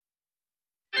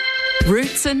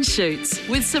Roots and Shoots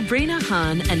with Sabrina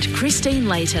Hahn and Christine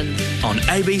Layton on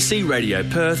ABC Radio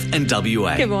Perth and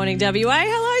WA. Good morning, WA.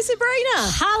 Hello,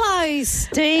 Sabrina. Hello,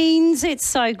 Steens. It's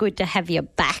so good to have you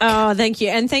back. Oh, thank you.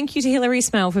 And thank you to Hilary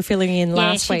Smell for filling in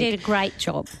last week. Yeah, she did a great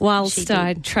job. Whilst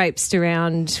I traipsed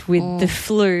around with the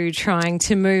flu trying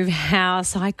to move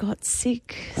house, I got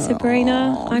sick,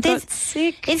 Sabrina. I got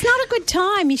sick. It's not a good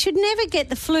time. You should never get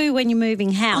the flu when you're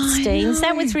moving house, Steens.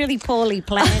 That was really poorly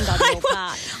planned on your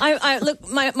part. Look,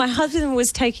 my husband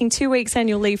was taking 2 weeks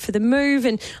annual leave for the move,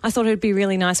 and I thought it would be a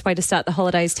really nice way to start the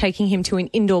holidays, taking him to an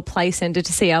indoor play centre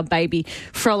to see our baby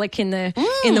frolic in the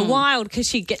wild, because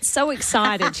she gets so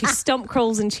excited. She stomp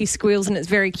crawls and she squeals, and it's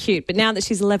very cute. But now that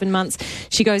she's 11 months,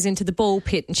 she goes into the ball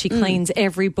pit and she cleans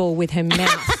every ball with her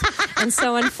mouth. And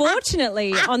so,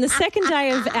 unfortunately, on the second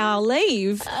day of our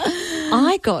leave,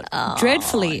 I got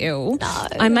dreadfully ill. No.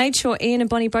 I made sure Ian and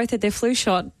Bonnie both had their flu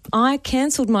shot. I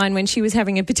cancelled mine when she was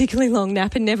having a particularly long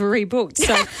nap and never rebooked.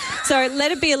 So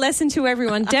let it be a lesson to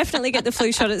everyone. Definitely get the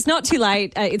flu shot. It's not too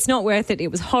late. It's not worth it. It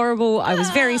was horrible. I was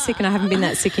very sick, and I haven't been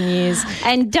that sick in years.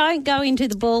 And don't go into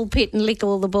the ball pit and lick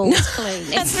all the balls clean.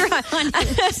 That's right.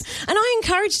 And I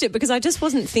encouraged it because I just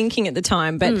wasn't thinking at the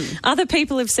time. But other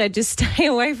people have said just stay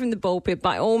away from the ball pit.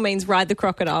 By all means, ride the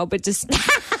crocodile, but just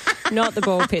not the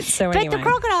ball pit. So anyway. But the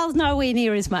crocodile's nowhere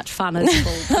near as much fun as the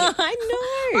ball pit. I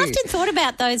know. I often thought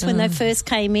about those when they first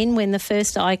came in, when the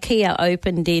first IKEA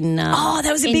opened in that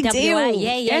was a big WA. deal.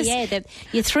 Yeah.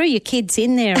 You threw your kids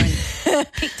in there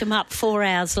and picked them up 4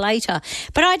 hours later.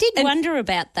 But I did wonder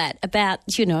about that,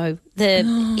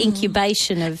 the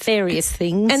incubation of various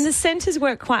things. And the centres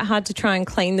work quite hard to try and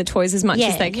clean the toys as much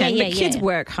as they can. But kids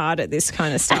work hard at this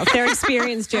kind of stuff. They're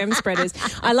experienced germ spreaders.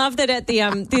 I love that at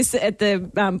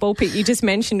the ball pit you just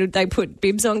mentioned, they put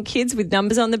bibs on kids with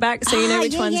numbers on the back, so you know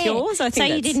which one's yours. I think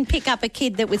so you didn't pick up a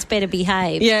kid that was better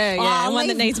behaved. Yeah, one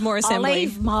that needs more assembly. I'll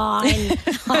leave mine.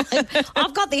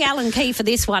 I've got the Allen key for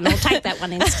this one. I'll take that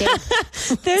one instead.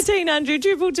 1300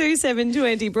 222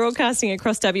 720 broadcasting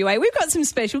across WA. We've got some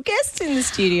special guests in the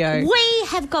studio. We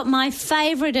have got my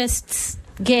favouriteest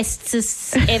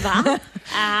guests ever,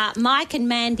 Mike and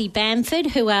Mandy Bamford,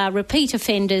 who are repeat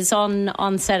offenders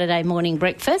on Saturday morning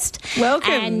breakfast.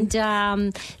 Welcome. And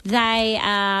they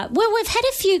we've had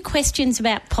a few questions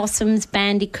about possums,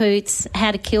 bandicoots,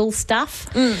 how to kill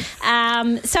stuff. So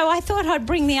I thought I'd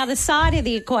bring the other side of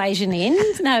the equation in.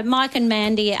 No, Mike and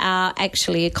Mandy are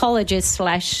actually ecologists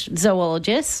 /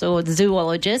 zoologists or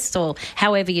zoologists, or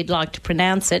however you'd like to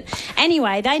pronounce it.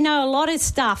 Anyway, they know a lot of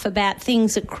stuff about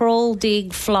things that crawl,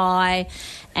 dig, fly,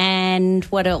 and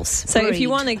what else? So if you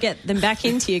want to get them back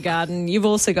into your garden, you've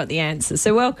also got the answers.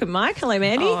 So welcome, Mike. Hello,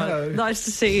 Mandy. Oh, hello. Nice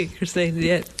to see you, Christine.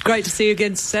 Yeah, great to see you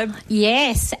again, Sam.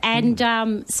 Yes, and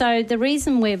so the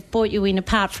reason we've brought you in,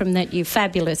 apart from that you're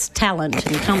fabulous talent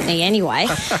and company anyway...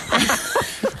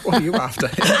 What are you after?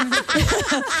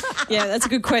 Yeah, that's a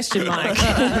good question, Mike.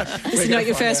 This is not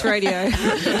your first rodeo.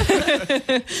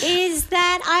 Is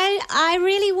that I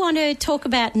really want to talk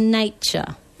about nature.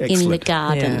 Excellent. In the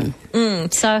garden. Yeah.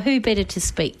 So who better to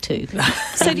speak to?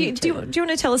 So do you want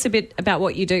to tell us a bit about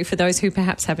what you do for those who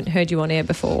perhaps haven't heard you on air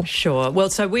before? Sure.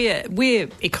 Well, so we're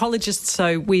ecologists,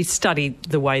 so we study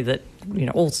the way that,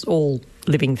 all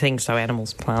living things, so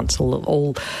animals, plants,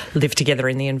 all live together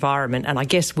in the environment. And I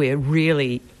guess we're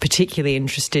really particularly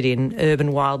interested in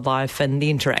urban wildlife and the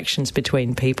interactions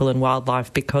between people and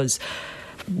wildlife because,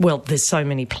 well, there's so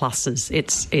many pluses.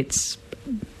 It's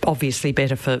obviously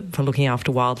better for looking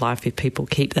after wildlife if people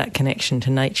keep that connection to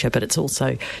nature, but it's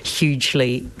also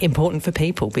hugely important for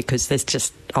people because there's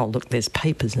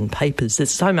papers and papers. There's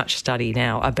so much study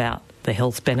now about the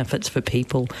health benefits for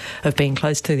people of being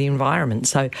close to the environment.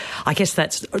 So I guess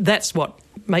that's what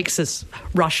makes us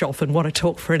rush off and want to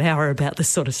talk for an hour about this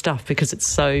sort of stuff because it's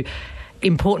so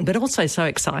important but also so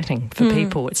exciting for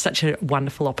people. It's such a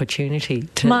wonderful opportunity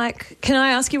to... Mike, can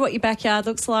I ask you what your backyard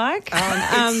looks like?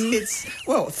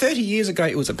 30 years ago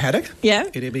it was a paddock. Yeah.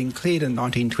 It had been cleared in the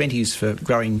 1920s for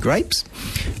growing grapes,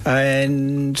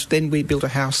 and then we built a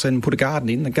house and put a garden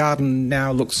in. The garden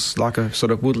now looks like a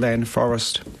sort of woodland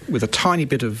forest with a tiny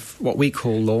bit of what we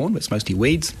call lawn. It's mostly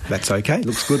weeds. That's okay. It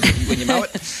looks good when you mow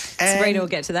it. Sabrina will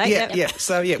get to that. Yeah.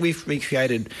 So, we've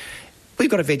recreated... We've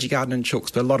got a veggie garden in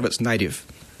Chooks, but a lot of it's native.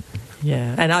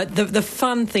 Yeah, and the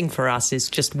fun thing for us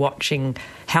is just watching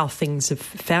how things have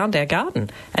found our garden.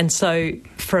 And so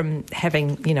from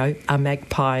having, a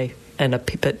magpie and a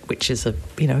pipit, which is a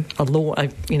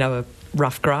lawn,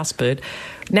 rough grass bird.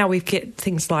 Now we get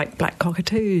things like black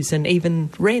cockatoos and even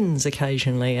wrens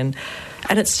occasionally, and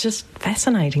it's just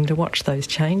fascinating to watch those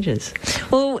changes.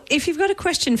 Well, if you've got a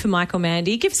question for Michael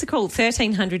Mandy, give us a call,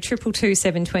 1300 222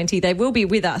 720. They will be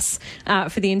with us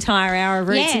for the entire hour of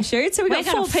Roots and Shoots. So we've got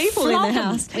 4 people in the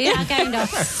house. We are going to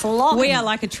flog We are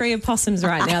like a tree of possums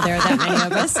right now. There are that many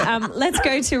of us. Let's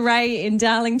go to Ray in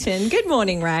Darlington. Good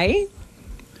morning, Ray.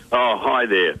 Oh, hi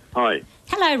there. Hi.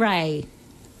 Hello, Ray.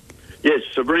 Yes,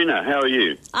 Sabrina, how are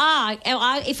you?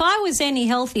 If I was any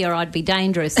healthier, I'd be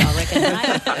dangerous, I reckon,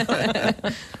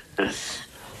 Ray.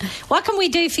 What can we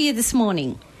do for you this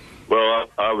morning? Well,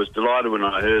 I was delighted when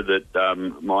I heard that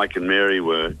Mike and Mary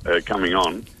were coming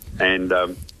on, and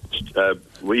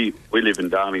we live in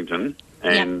Darlington,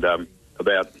 and it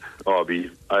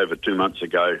over 2 months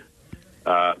ago,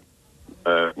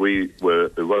 it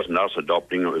wasn't us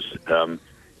adopting, it was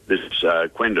this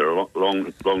Quenda,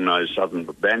 long-nosed southern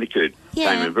bandicoot,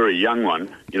 came a very young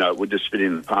one. It would just fit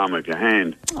in the palm of your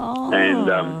hand. Oh.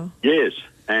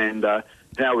 And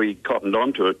how we cottoned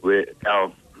onto it,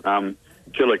 our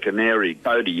killer canary,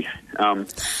 Cody,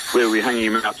 where we hung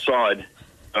him outside,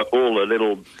 all the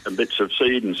little bits of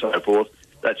seed and so forth.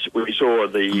 We saw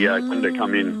the Quenda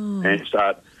come in and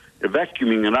start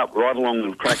vacuuming it up right along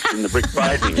the cracks in the brick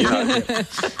paving,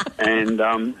 and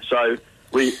so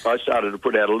I started to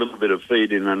put out a little bit of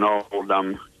feed in an old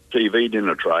TV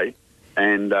dinner tray,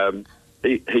 and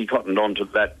he cottoned onto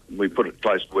that. We put it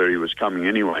close to where he was coming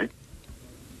anyway.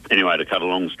 Anyway, to cut a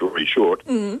long story short,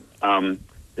 he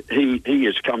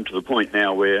has come to the point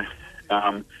now where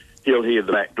he'll hear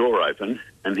the back door open,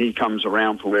 and he comes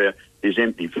around from where his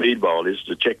empty feed bowl is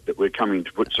to check that we're coming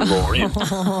to put some more in.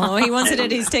 Oh, he wants it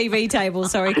at his TV table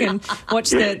so he can watch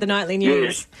the nightly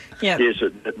news. Yes, I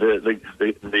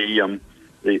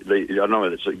don't know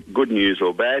whether it's good news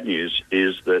or bad news,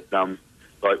 is that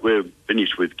like we're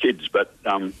finished with kids, but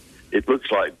it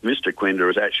looks like Mr. Quenda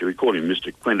is actually, we call him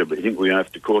Mr. Quenda, but I think we have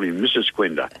to call him Mrs.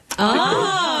 Quenda.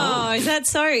 Oh, is that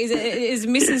so? Is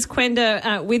Mrs.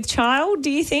 Quenda with child, do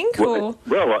you think? Well,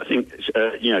 I think,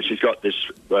 she's got this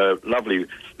lovely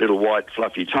little white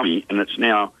fluffy tummy, and it's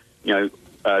now,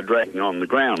 dragging on the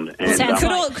ground.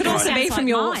 And, could also be from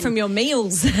your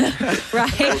meals,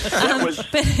 right?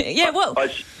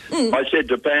 I said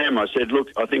to Pam, look,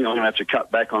 I think I'm going to have to cut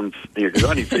back on, because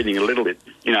only feeding a little bit,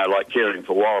 like caring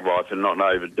for wildlife and not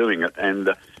overdoing it.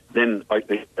 And then my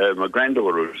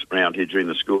granddaughter was around here during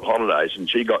the school holidays, and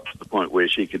she got to the point where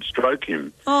she could stroke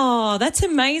him. Oh, that's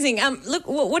amazing. Look,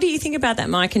 what do you think about that,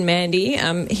 Mike and Mandy?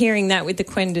 Hearing that with the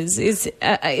Quendas, is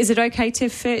it okay to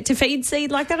feed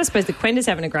seed like that? I suppose the Quenda's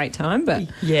having a great time, but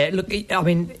yeah. Look, I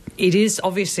mean, it is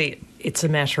obviously. It's a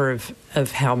matter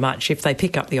of how much. If they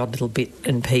pick up the odd little bit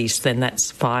and piece, then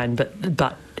that's fine.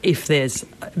 But if there's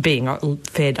being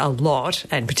fed a lot,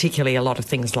 and particularly a lot of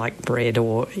things like bread,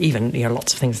 or even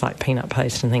lots of things like peanut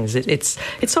paste and things, it's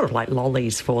sort of like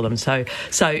lollies for them. So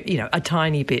a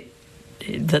tiny bit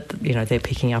that they're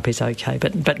picking up is okay,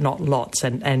 but not lots.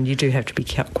 And you do have to be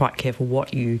quite careful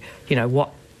what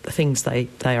what things they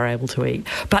are able to eat.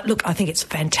 But look, I think it's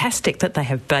fantastic that they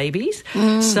have babies.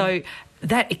 So.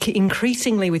 That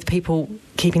increasingly with people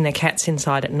keeping their cats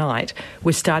inside at night,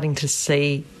 we're starting to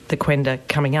see the Quenda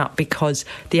coming up, because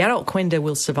the adult Quenda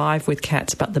will survive with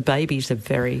cats, but the babies are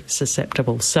very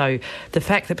susceptible. So the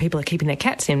fact that people are keeping their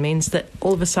cats in means that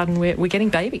all of a sudden we're getting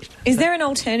babies. Is there an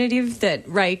alternative that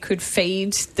Ray could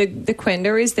feed the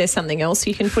Quenda? Is there something else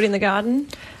you can put in the garden?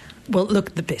 Well,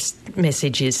 look, the best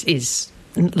message is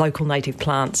local native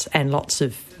plants, and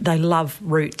they love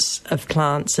roots of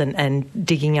plants and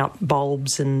digging up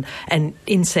bulbs and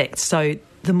insects. So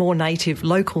the more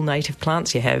local native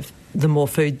plants you have, the more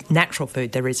natural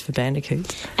food there is for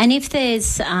bandicoots. And if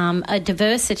there's a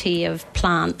diversity of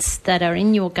plants that are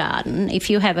in your garden, if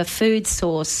you have a food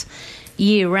source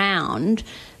year round,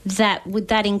 would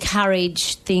that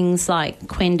encourage things like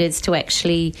Quendas to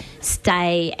actually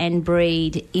stay and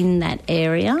breed in that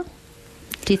area?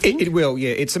 Do you think? It will, yeah.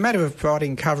 It's a matter of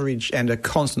providing coverage and a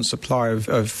constant supply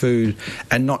of food,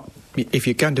 and not, if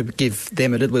you're going to give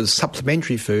them a little bit of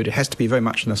supplementary food, it has to be very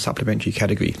much in the supplementary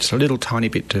category. It's a little tiny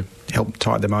bit to help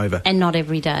tide them over. And not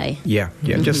every day. Yeah.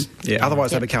 Otherwise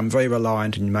they become very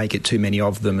reliant, and you may get too many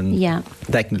of them, and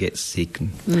they can get sick.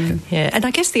 And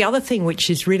I guess the other thing which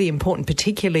is really important,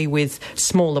 particularly with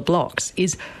smaller blocks,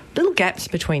 is little gaps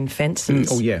between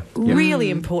fences. Really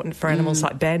important for animals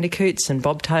like bandicoots and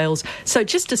bobtails. So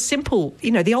just a simple,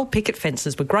 the old picket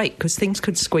fences were great because things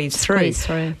could squeeze through.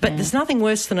 But there's nothing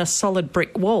worse than a solid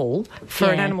brick wall for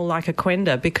an animal like a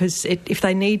Quenda, because if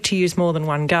they need to use more than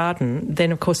one garden,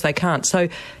 then of course they can't. So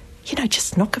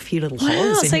just knock a few little Wow,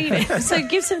 holes so, in it. so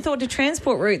give some thought to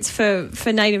transport routes for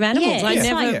native animals. Yeah, I it's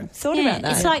never like- thought about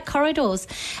that. It's like corridors.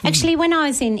 Actually, when I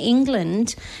was in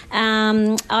England,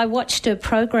 I watched a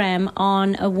program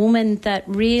on a woman that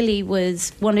really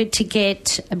wanted to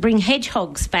bring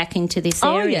hedgehogs back into this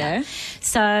Oh, area. yeah.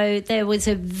 So there was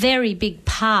a very big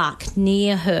park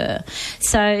near her.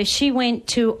 So she went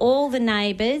to all the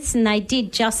neighbours and they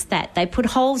did just that. They put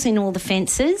holes in all the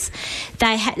fences.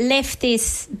 They left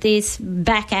this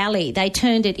back alley. They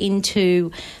turned it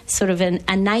into sort of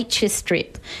a nature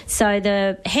strip. So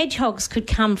the hedgehogs could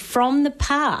come from the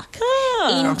park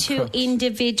into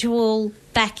individual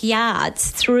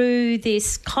backyards through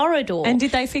this corridor. And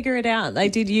did they figure it out? They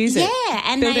did use it. Yeah,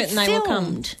 and Build they it and they will come.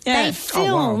 filmed. Yeah. They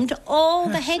filmed all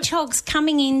the hedgehogs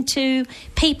coming into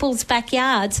people's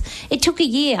backyards. It took a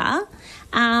year.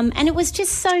 And it was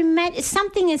just so mad.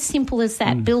 Something as simple as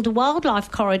that. Build a wildlife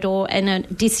corridor and a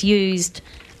disused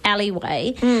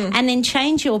alleyway and then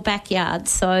change your backyard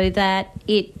so that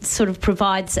it sort of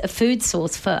provides a food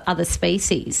source for other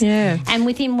species. Yeah. And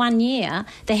within 1 year,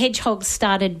 the hedgehogs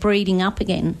started breeding up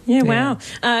again. Yeah, wow.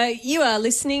 You are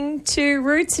listening to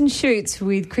Roots and Shoots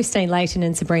with Christine Layton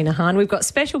and Sabrina Hahn. We've got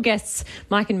special guests,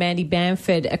 Mike and Mandy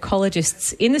Bamford,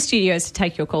 ecologists, in the studios to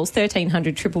take your calls,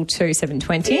 1300 222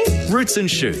 720. Roots and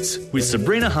Shoots with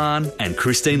Sabrina Hahn and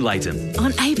Christine Layton.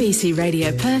 On ABC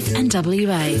Radio Perth and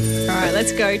WA. All right,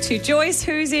 let's go to Joyce,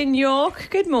 who's in York.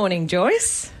 Good morning,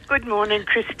 Joyce. Good morning,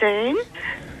 Christine.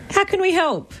 How can we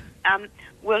help?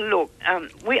 Well, look,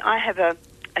 I have a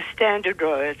standard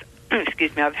rose.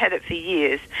 Excuse me, I've had it for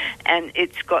years, and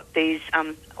it's got these,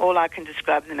 all I can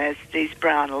describe them as these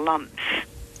brown lumps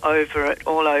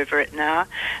all over it now,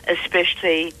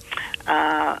 especially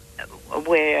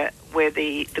where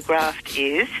the graft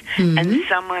is, and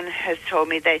someone has told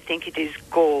me they think it is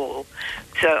gall,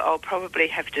 so I'll probably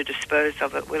have to dispose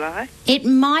of it, will I? It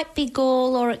might be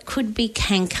gall or it could be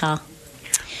canker.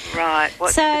 Right,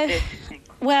 what's the best thing?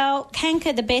 Well,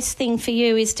 canker, the best thing for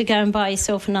you is to go and buy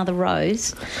yourself another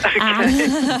rose.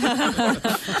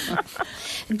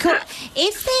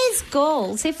 If there's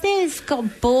galls, if there's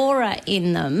got borer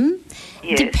in them,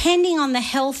 Yes. depending on the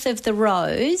health of the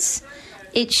rose,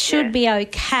 it should be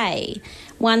okay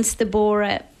once the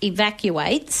borer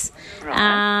evacuates.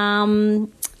 Right.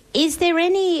 Is there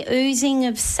any oozing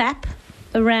of sap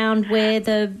around where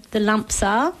the lumps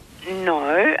are?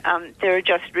 No, there are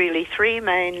just really three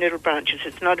main little branches.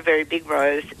 It's not a very big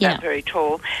rose, Yeah. not very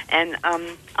tall. And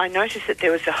I noticed that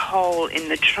there was a hole in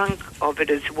the trunk of it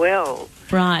as well.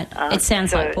 Right. It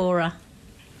sounds so- like borer.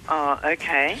 Oh,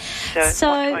 okay. So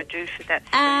what do I do for that?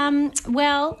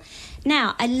 Well,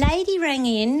 now, a lady rang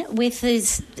in with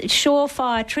this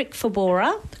surefire trick for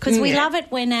borer, because we love it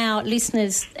when our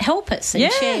listeners help us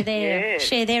and share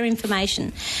their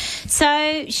information.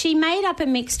 So she made up a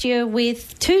mixture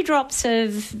with 2 drops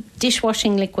of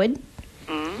dishwashing liquid,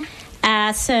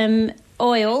 some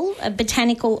oil, a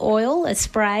botanical oil, a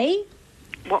spray.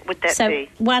 What would that So be?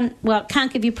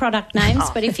 can't give you product names,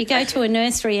 but if you go to a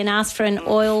nursery and ask for an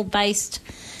oil-based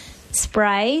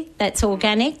spray that's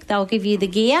organic, they'll give you the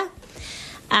gear.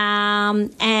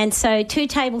 And so 2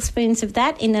 tablespoons of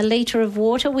that in a litre of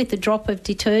water with a drop of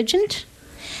detergent.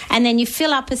 And then you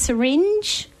fill up a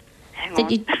syringe. Hang that on.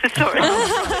 you- Sorry.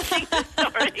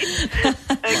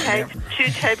 Okay,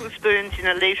 2 tablespoons in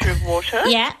a litre of water.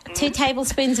 Yeah, 2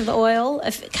 tablespoons of oil,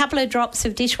 a couple of drops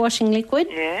of dishwashing liquid.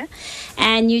 Yeah.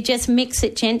 And you just mix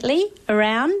it gently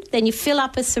around. Then you fill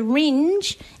up a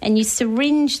syringe and you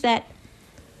syringe that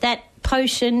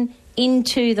potion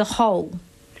into the hole.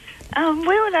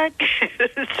 Where would I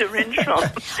get a syringe from?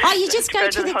 Oh, you just go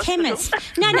to the hospital? chemist.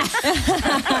 No.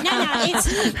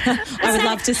 I would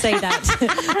love to see that.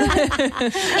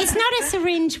 It's not a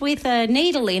syringe with a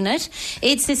needle in it.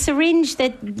 It's a syringe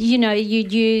that,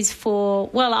 you'd use for...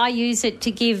 Well, I use it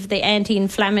to give the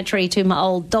anti-inflammatory to my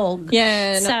old dog.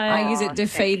 Yeah, So, I use it to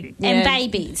feed... and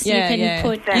babies. Yeah, you can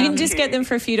put... You can just get them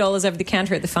for a few dollars over the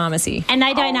counter at the pharmacy. and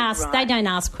they don't right. They don't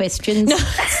ask questions.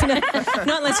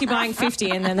 Not unless you're buying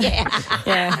 50 and then... Yeah.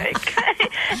 Okay.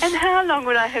 And how long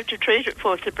would I have to treat it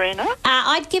for, Sabrina?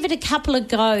 I'd give it a couple of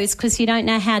goes because you don't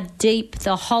know how deep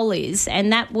the hole is,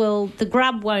 and the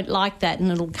grub won't like that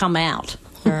and it'll come out.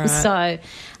 Right. So,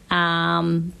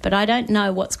 but I don't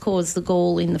know what's caused the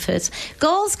gall in the first.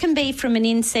 Galls can be from an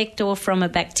insect or from a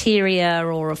bacteria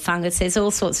or a fungus. There's all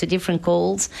sorts of different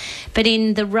galls. But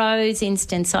in the rose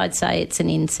instance, I'd say it's an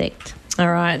insect. All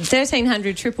right,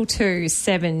 1300 222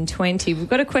 720. We've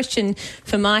got a question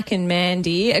for Mike and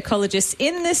Mandy, ecologists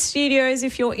in the studios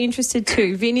if you're interested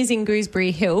too. Vin is in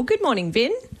Gooseberry Hill. Good morning,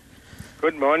 Vin.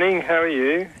 Good morning. How are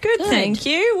you? Good. Thank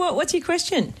you. What's your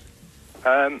question?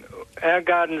 our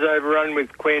garden's overrun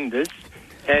with quenders,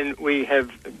 and we have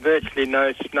virtually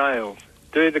no snails.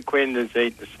 Do the quenders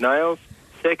eat the snails?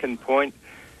 Second point,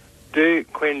 do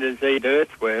quenders eat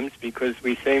earthworms? Because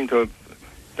we seem to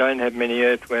don't have many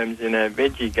earthworms in our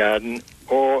veggie garden.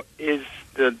 Or is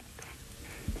the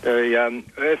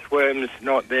earthworms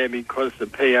not there because the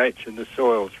pH of the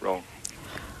soil's wrong?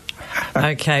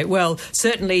 Okay, well,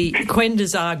 certainly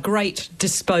quenders are great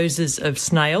disposers of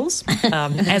snails,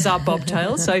 as are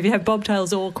bobtails. So if you have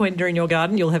bobtails or quender in your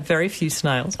garden, you'll have very few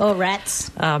snails. Or rats.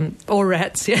 Or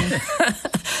rats, yeah.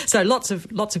 So lots of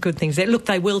good things there. Look,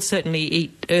 they will certainly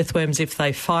eat earthworms if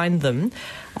they find them,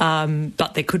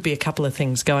 but there could be a couple of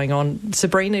things going on.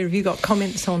 Sabrina, have you got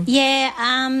comments on? Yeah,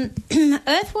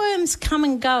 earthworms come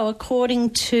and go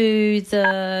according to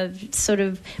the sort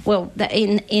of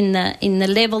in the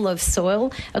level of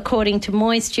soil, according to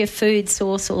moisture, food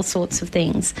source, all sorts of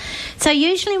things. So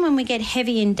usually when we get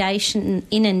heavy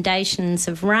inundations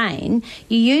of rain,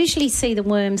 you usually see the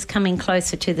worms coming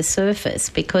closer to the surface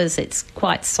because it's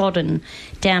quite sodden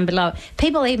down below.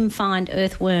 People even find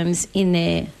earthworms in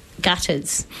their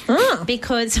gutters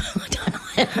because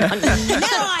I have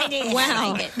no idea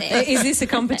how they get there. Is this a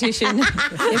competition?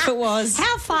 If it was,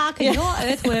 how far can your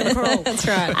earthworm crawl? That's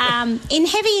right. In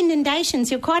heavy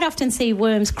inundations, you'll quite often see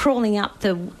worms crawling up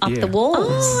the walls.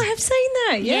 Oh, I have seen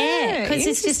that. Yeah, because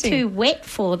it's just too wet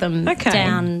for them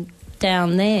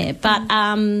down there. But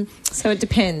so it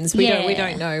depends. We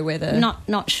don't know whether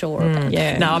not sure about that.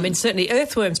 Yeah. No, I mean certainly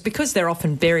earthworms, because they're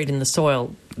often buried in the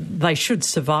soil, they should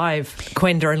survive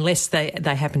quender unless they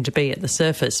happen to be at the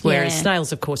surface, whereas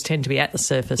snails, of course, tend to be at the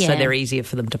surface, so they're easier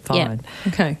for them to find.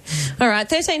 Yeah. Okay. All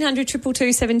right, 1300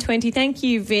 222 720. Thank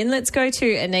you, Vin. Let's go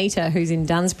to Anita, who's in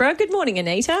Dunsborough. Good morning,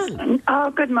 Anita.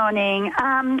 Oh, good morning.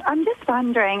 I'm just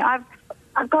wondering,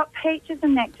 I've got peaches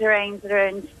and nectarines that are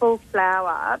in full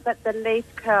flower, but the leaf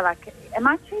curl, am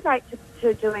I too late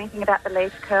to do anything about the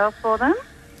leaf curl for them?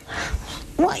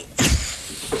 What?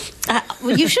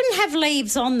 Well, you shouldn't have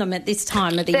leaves on them at this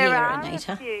time of the year, There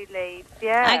Anita. are a few leaves,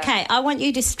 yeah. Okay, I want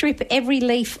you to strip every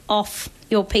leaf off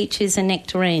your peaches and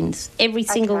nectarines, every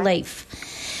single leaf.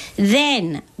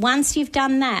 Then, once you've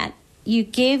done that, you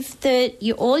give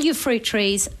all your fruit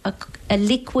trees a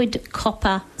liquid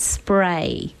copper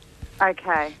spray.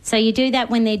 Okay. So you do that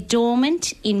when they're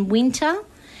dormant in winter,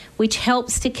 which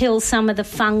helps to kill some of the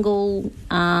fungal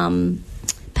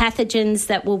pathogens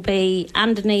that will be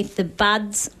underneath the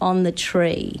buds on the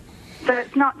tree. So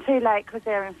it's not too late because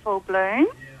they're in full bloom?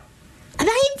 Are they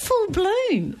in full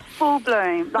bloom? Full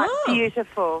bloom,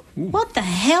 beautiful. What the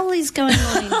hell is going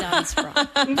on in Dunsborough?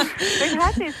 We've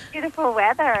had this beautiful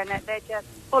weather and they're just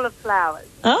full of flowers.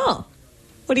 Oh.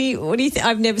 What do you think?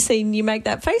 I've never seen you make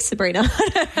that face, Sabrina.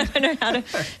 I don't know how to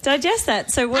digest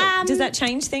that. So does that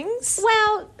change things?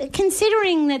 Well,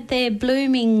 considering that they're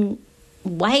blooming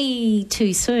way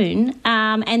too soon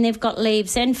and they've got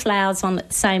leaves and flowers on at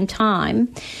the same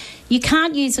time, you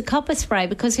can't use a copper spray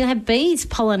because you'll have bees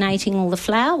pollinating all the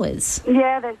flowers.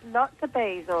 Yeah, there's lots of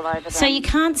bees all over them. So you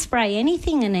can't spray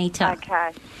anything, Anita.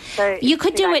 Okay. So you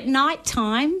could do it night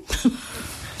time.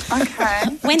 Okay.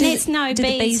 When there's no do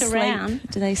the bees bees around.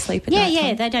 Sleep? Do they sleep at night?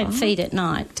 Yeah, they don't feed at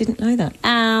night. Didn't know that.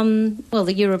 Well,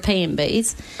 the European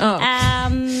bees.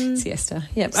 Siesta.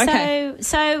 Yep. Okay.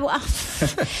 So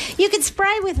you could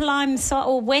spray with lime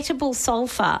or wettable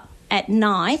sulphur at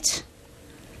night.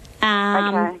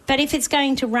 But if it's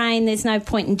going to rain, there's no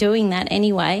point in doing that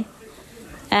anyway.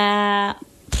 You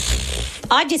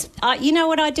know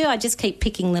what I do? I just keep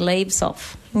picking the leaves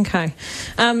off. Okay.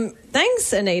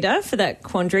 Thanks, Anita, for that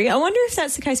quandary. I wonder if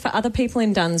that's the case for other people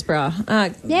in Dunsborough.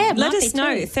 Let us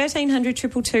know. 1300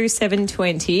 222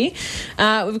 720.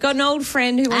 We've got an old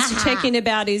friend who wants to check in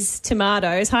about his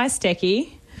tomatoes. Hi,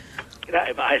 Stecky.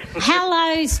 G'day, mate.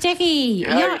 Hello, Stecky.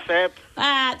 Hello, Seb.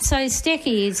 So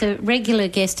Stecky is a regular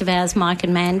guest of ours, Mike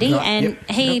and Mandy,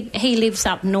 he lives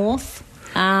up north.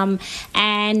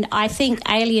 And I think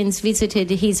aliens visited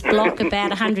his block about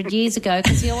 100 years ago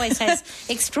because he always has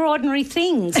extraordinary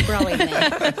things growing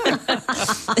there.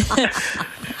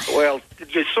 Well,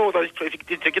 you saw those.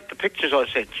 Did you get the pictures I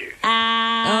sent you?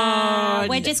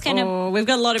 We're just going to. We've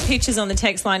got a lot of pictures on the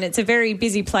text line. It's a very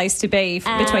busy place to be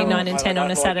between 9 and 10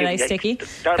 on a Saturday, Sticky.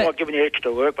 Don't like giving you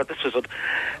extra work, but this is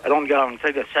an ongoing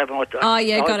thing that's happening.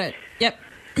 Got it. Yep.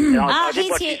 I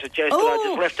did what you suggested. I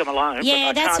just left them alone.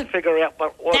 Yeah, but I can't figure out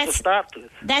what to start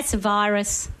with. That's a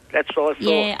virus. That's what I thought.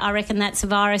 Yeah, I reckon that's a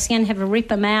virus. You're going to have to rip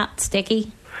them out,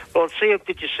 Stecky. Well,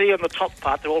 did you see on the top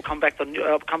part? They all come back to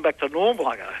normal.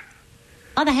 I go.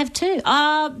 Oh, they have too.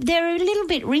 They're a little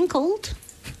bit wrinkled.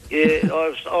 Yeah,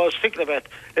 I was thinking about.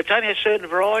 It's only a certain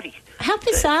variety. How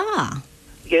bizarre.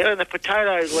 Yeah, and the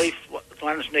potato leaf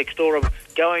ones next door are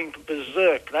going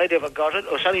berserk. They never got it.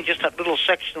 Or it's only just that little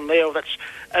section there that's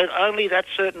only that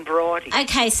certain variety.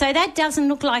 Okay, so that doesn't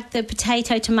look like the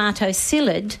potato-tomato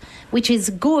psyllid, which is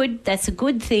good. That's a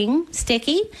good thing,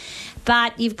 Stecky.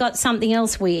 But you've got something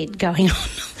else weird going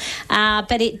on.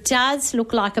 But it does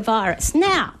look like a virus.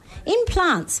 Now, in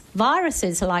plants,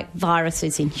 viruses are like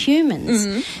viruses in humans.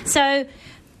 Mm-hmm. So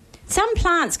some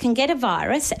plants can get a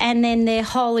virus and then their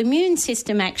whole immune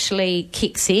system actually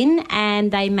kicks in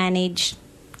and they manage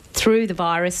through the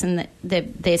virus and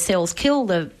their cells kill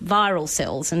the viral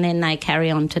cells and then they carry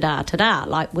on ta-da,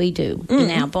 like we do in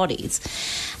our bodies.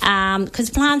 Because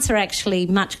plants are actually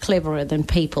much cleverer than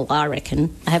people, I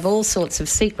reckon. They have all sorts of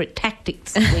secret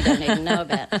tactics that we don't even know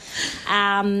about.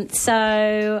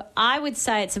 So I would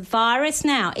say it's a virus.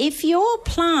 Now, if your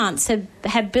plants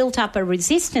have built up a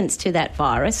resistance to that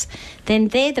virus, then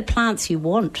they're the plants you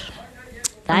want.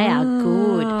 They are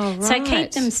good. Right. So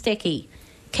keep them Stecky.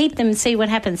 Keep them and see what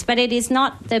happens. But it is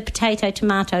not the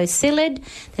potato-tomato psyllid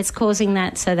that's causing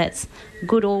that, so that's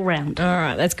good all round. All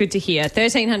right, that's good to hear.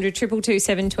 1300 222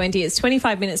 720. It's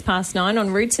 25 minutes past 9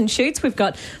 on Roots and Shoots. We've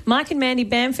got Mike and Mandy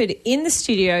Bamford in the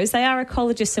studios. They are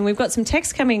ecologists, and we've got some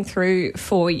text coming through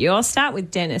for you. I'll start with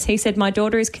Dennis. He said, my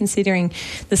daughter is considering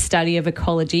the study of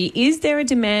ecology. Is there a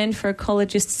demand for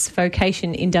ecologists'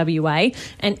 vocation in WA?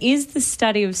 And is the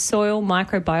study of soil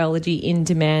microbiology in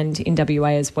demand in WA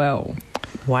as well?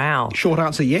 Wow. Short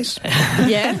answer, yes.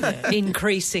 Yeah.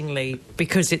 Increasingly,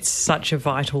 because it's such a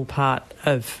vital part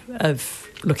of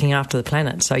looking after the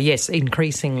planet. So, yes,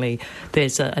 increasingly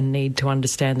there's a need to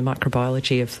understand the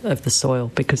microbiology of the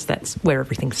soil because that's where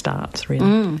everything starts,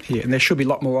 really. Yeah, and there should be a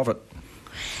lot more of it.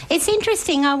 It's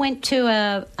interesting. I went to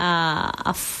a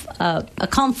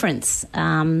conference,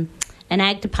 an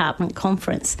ag department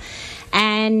conference,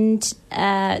 and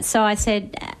so I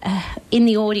said, in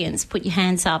the audience, put your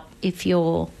hands up if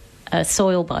you're a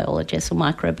soil biologist or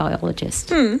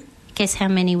microbiologist. Guess how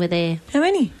many were there? How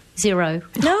many? 0.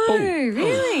 No,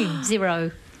 really?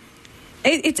 0.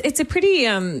 It's a pretty.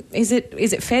 Is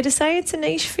it fair to say it's a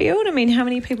niche field? I mean, how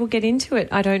many people get into it?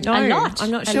 I don't know. A lot.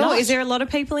 I'm not A sure. lot. Is there a lot of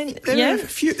people in? There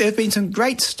have been some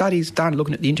great studies done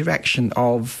looking at the interaction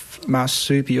of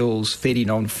marsupials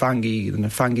feeding on fungi, and the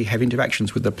fungi have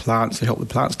interactions with the plants that help the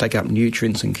plants take up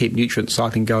nutrients and keep nutrient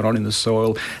cycling going on in the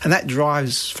soil, and that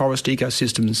drives forest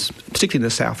ecosystems, particularly in the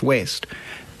southwest.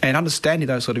 And understanding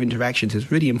those sort of interactions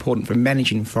is really important for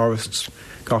managing forests.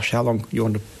 Gosh, how long you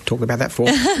want to talk about that for?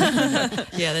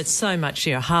 Yeah, there's so much,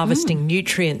 harvesting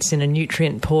nutrients in a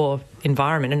nutrient-poor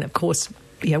environment. And, of course,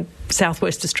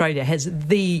 Southwest Australia has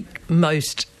the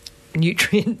most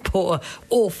nutrient-poor,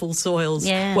 awful soils.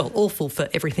 Yeah. Well, awful for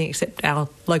everything except our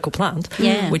local plant,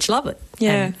 which love it.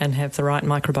 Yeah. And have the right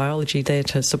microbiology there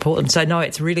to support them. So, no,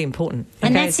 it's really important.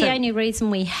 And that's the only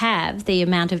reason we have the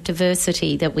amount of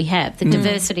diversity that we have, the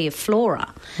diversity of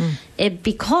flora,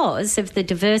 because of the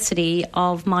diversity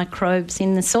of microbes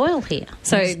in the soil here.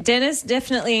 So, Dennis,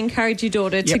 definitely encourage your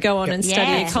daughter to go on and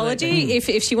study ecology.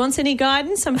 If she wants any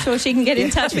guidance, I'm sure she can get in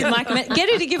touch with Mike.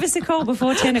 Get her to give us a call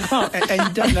before 10 o'clock. and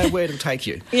you don't know where it'll take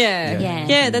you.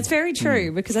 Yeah, that's very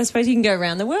true, because I suppose you can go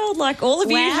around the world like all of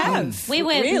you have. We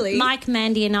were, really. Mike,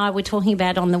 Mandy and I were talking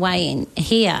about on the way in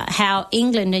here how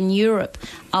England and Europe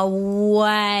are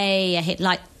way ahead,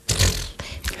 like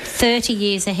 30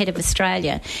 years ahead of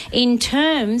Australia in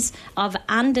terms of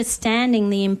understanding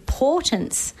the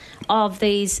importance of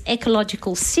these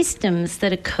ecological systems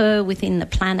that occur within the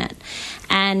planet.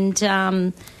 And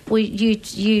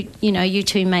you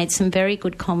two made some very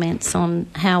good comments on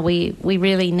how we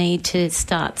really need to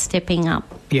start stepping up.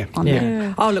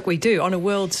 That. Oh, look, we do. On a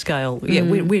world scale, we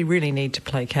really need to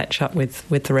play catch-up with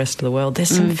the rest of the world. There's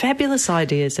some fabulous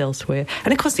ideas elsewhere.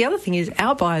 And, of course, the other thing is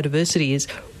our biodiversity is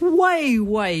way,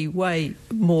 way, way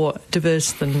more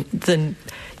diverse than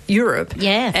Europe.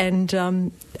 Yeah.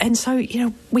 And so,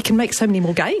 we can make so many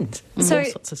more gains. So, all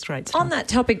sorts of straight on that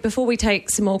topic, before we take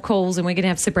some more calls, and we're going to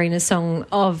have Sabrina's song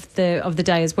of the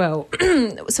day as well.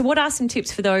 So what are some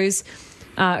tips for those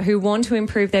who want to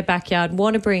improve their backyard,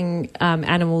 want to bring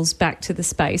animals back to the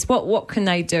space? What can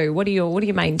they do? What are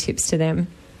your main tips to them?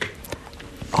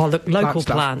 Oh, look, local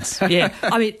plants. Yeah.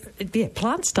 I mean,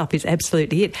 plant stuff is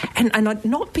absolutely it. And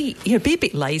not be a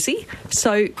bit lazy.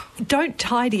 So don't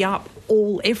tidy up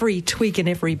every twig and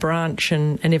every branch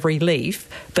and every leaf,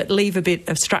 but leave a bit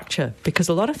of structure, because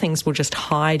a lot of things will just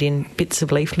hide in bits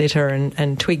of leaf litter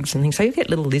and twigs and things. So you get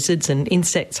little lizards and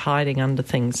insects hiding under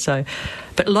things. So,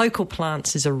 but local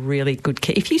plants is a really good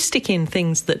key. If you stick in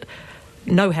things that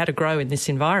know how to grow in this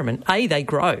environment. A, they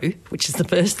grow, which is the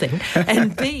first thing,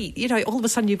 and B, all of a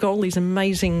sudden you've got all these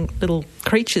amazing little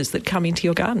creatures that come into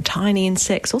your garden, tiny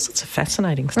insects, all sorts of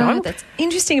fascinating stuff. Right, that's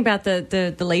interesting about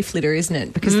the leaf litter, isn't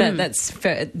it? Because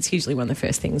it's usually one of the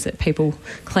first things that people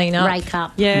clean up. Rake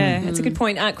up. Yeah, that's a good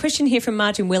point. Question here from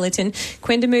Martin Willerton.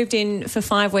 Quenda moved in for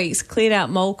 5 weeks, cleared out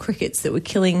mole crickets that were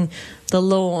killing the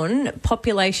lawn.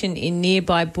 Population in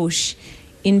nearby bush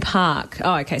in park.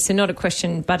 Oh, okay. So not a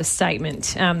question, but a statement.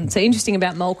 So interesting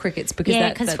about mole crickets because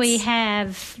because we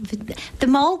have the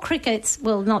mole crickets.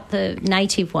 Well, not the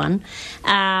native one.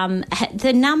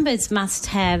 The numbers must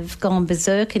have gone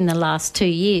berserk in the last 2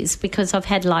 years because I've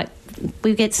had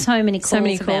we get so many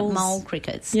calls about mole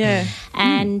crickets. Yeah.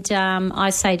 And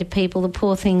I say to people, the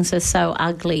poor things are so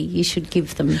ugly, you should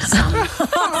give them some.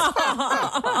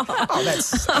 Oh,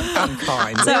 that's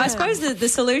unkind. So I suppose the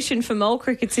solution for mole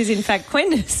crickets is, in fact,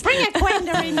 quendas. Bring a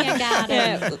quenda in your garden.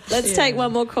 Yeah. Let's take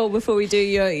one more call before we do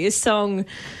your song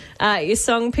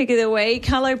pick of the week.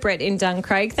 Hello, Brett in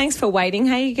Duncraig. Thanks for waiting.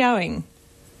 How are you going?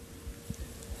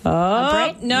 Oh,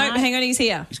 Brett? No, hang on, he's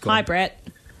here. Hi, Brett.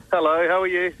 Hello, how are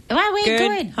you? Well, we're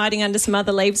good. Hiding under some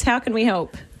other leaves. How can we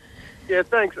help? Yeah,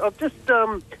 thanks. I've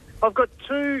got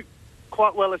two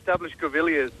quite well-established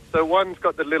grevilleas. So one's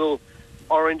got the little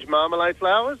orange marmalade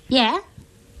flowers. Yeah.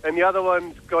 And the other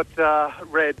one's got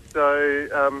red,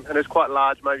 and it's quite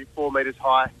large, maybe 4 metres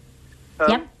high.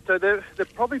 Yep. So they're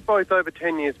probably both over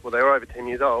 10 years, well, they were over 10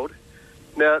 years old.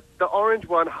 Now, the orange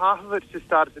one, half of it's just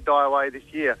started to die away this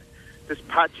year. Just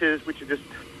patches, which are just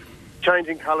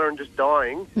changing colour and just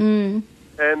dying. Mm.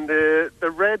 And the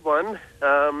red one,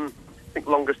 I think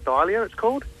Longostylia it's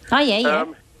called. Oh, yeah.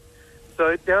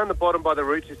 So down the bottom by the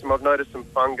root system, I've noticed some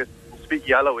fungus. It's a bit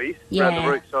yellowy around the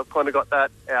roots, so I've kind of got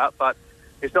that out, but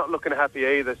it's not looking happy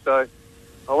either. So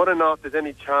I want to know if there's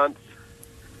any chance,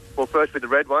 well, first with the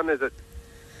red one, is it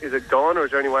gone, or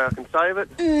is there any way I can save it?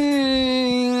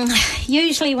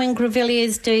 Usually when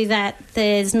grevilleas do that,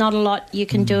 there's not a lot you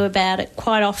can do about it.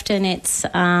 Quite often it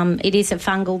is a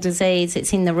fungal disease.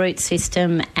 It's in the root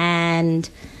system and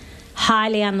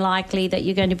highly unlikely that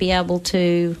you're going to be able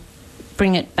to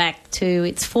bring it back to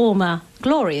its former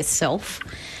glorious self.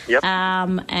 Yep.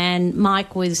 And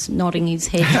Mike was nodding his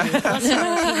head.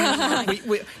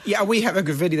 we have a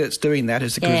grevillea that's doing that.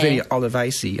 It's a Grevillea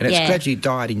olivaceae, and it's gradually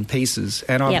died in pieces,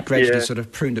 and I've gradually sort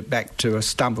of pruned it back to a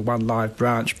stump of one live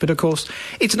branch. But, of course,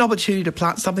 it's an opportunity to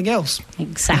plant something else.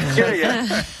 Exactly.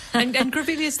 And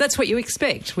grevilleas, that's what you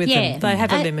expect with them. They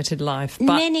have a limited life.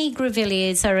 But many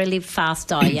grevilleas are a live fast,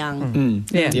 die young.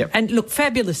 And look,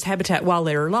 fabulous habitat while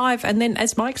they're alive, and then,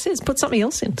 as Mike says, put something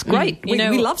else in. It's great. We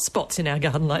love spots in our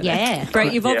garden like that.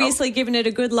 Brett, you've obviously given it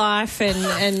a good life,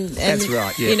 and that's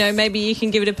right. Yeah. Maybe you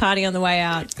can give it a party on the way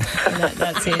out.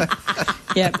 That's it.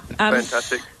 Yep.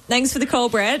 Fantastic. Thanks for the call,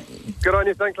 Brett. Good on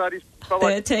you. Thanks, ladies.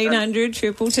 Bye-bye. 1300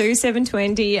 222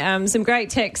 720. Some great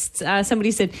texts.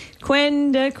 Somebody said,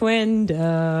 Quenda.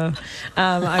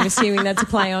 I'm assuming that's a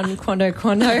play on Quando.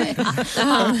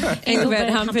 Engelbert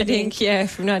Humperdinck,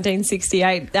 from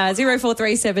 1968.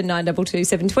 0437 922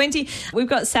 720. We've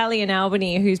got Sally in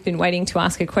Albany who's been waiting to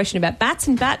ask a question about bats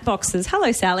and bat boxes.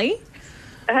 Hello, Sally.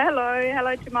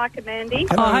 Hello to Mike and Mandy.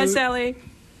 Hello. Oh, hi, Sally.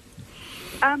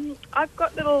 I've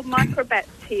got little microbats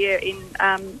here in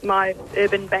my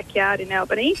urban backyard in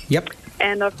Albany. Yep.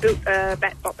 And I've built a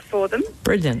bat box for them.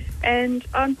 Brilliant. And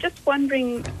I'm just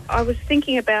wondering, I was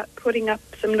thinking about putting up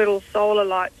some little solar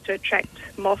lights to attract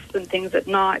moths and things at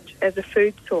night as a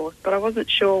food source, but I wasn't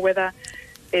sure whether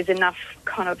there's enough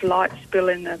kind of light spill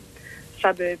in the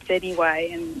suburbs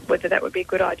anyway, and whether that would be a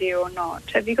good idea or not.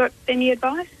 Have you got any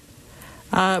advice?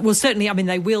 Well, certainly, I mean,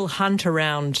 they will hunt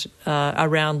around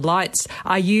lights.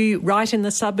 Are you right in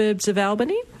the suburbs of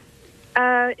Albany?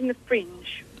 In the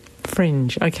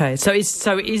fringe. Okay. So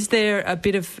is there a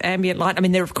bit of ambient light? I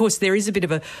mean, there is a bit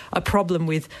of a problem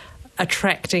with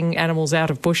attracting animals out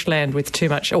of bushland with too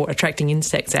much, or attracting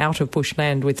insects out of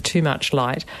bushland with too much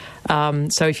light.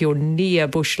 So if you're near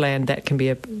bushland, that can be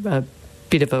a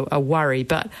bit of a worry.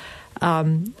 But, I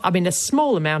mean, a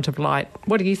small amount of light.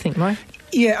 What do you think, Mike?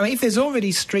 Yeah, I mean, if there's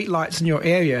already street lights in your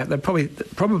area, then probably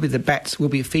the bats will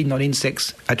be feeding on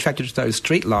insects attracted to those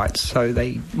street lights, so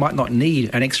they might not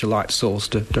need an extra light source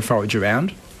to forage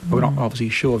around. We're not obviously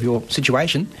sure of your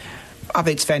situation. I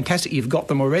think it's fantastic you've got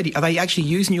them already. Are they actually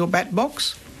using your bat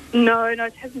box? No, it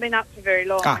hasn't been up for very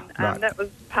long. Right. That was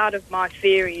part of my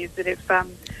theory, is that if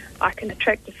I can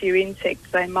attract a few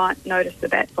insects, they might notice the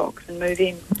bat box and move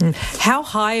in. How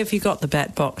high have you got the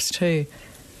bat box too?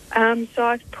 So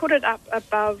I've put it up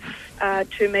above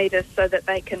 2 metres so that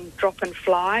they can drop and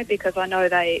fly, because I know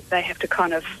they have to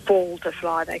kind of fall to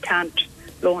fly. They can't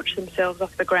launch themselves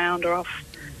off the ground or off,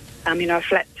 a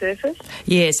flat surface.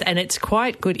 Yes, and it's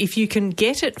quite good. If you can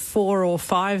get it 4 or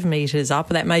 5 metres up,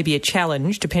 that may be a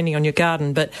challenge depending on your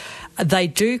garden, but they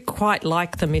do quite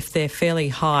like them if they're fairly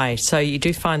high. So you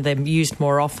do find them used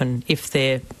more often if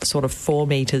they're sort of 4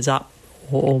 metres up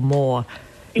or more.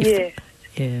 Yes.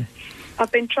 Yeah.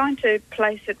 I've been trying to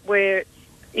place it where it's,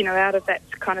 out of that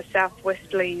kind of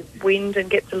southwesterly wind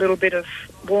and gets a little bit of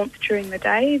warmth during the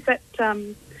day. Is that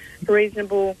a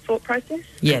reasonable thought process?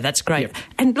 Yeah, that's great. Yep.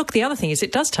 And look, the other thing is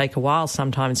it does take a while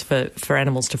sometimes for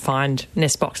animals to find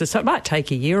nest boxes, so it might take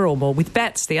a year or more. With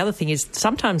bats, the other thing is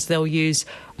sometimes they'll use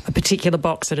a particular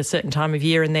box at a certain time of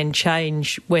year and then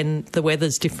change when the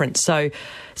weather's different. So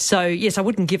yes, I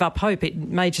wouldn't give up hope. It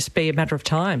may just be a matter of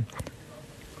time.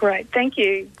 Great, thank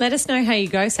you. Let us know how you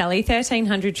go, Sally.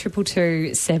 1300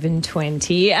 222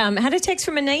 720. Had a text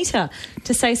from Anita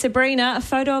to say, Sabrina, a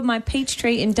photo of my peach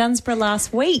tree in Dunsborough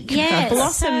last week. Yes.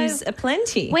 Blossoms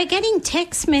aplenty. We're getting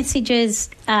text messages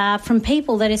from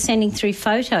people that are sending through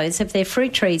photos of their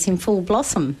fruit trees in full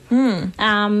blossom.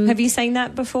 Have you seen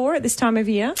that before at this time of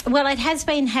year? Well, it has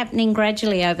been happening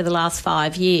gradually over the last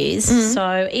 5 years.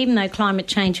 So even though climate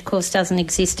change, of course, doesn't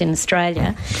exist in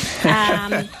Australia,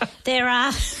 there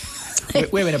are...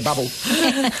 We're in a bubble.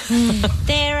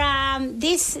 There are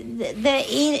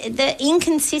the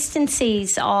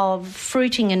inconsistencies of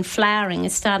fruiting and flowering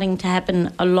is starting to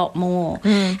happen a lot more.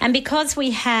 And because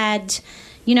we had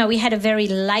a very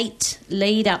late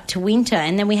lead up to winter,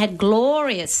 and then we had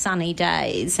glorious sunny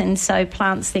days, and so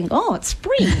plants think, oh, it's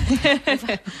spring. We've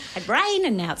had rain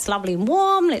and now it's lovely and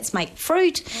warm, let's make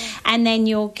fruit. And then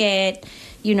you'll get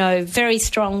very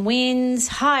strong winds,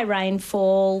 high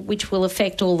rainfall, which will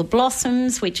affect all the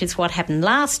blossoms, which is what happened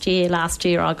last year. Last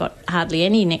year I got hardly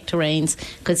any nectarines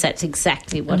because that's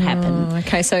exactly what happened.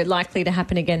 Okay, so likely to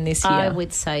happen again this year. I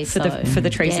would say so. For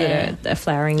the trees that are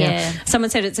flowering now. Yeah.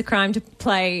 Someone said it's a crime to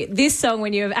play this song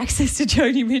when you have access to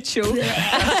Joni Mitchell.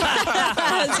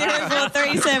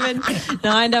 0437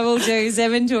 922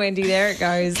 720. There it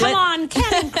goes. Come on,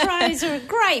 Counting Crows are a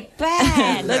great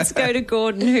band. Let's go to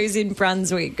Gordon, who's in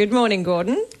Brunswick. Good morning,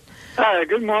 Gordon.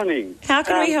 Good morning. How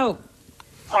can we help?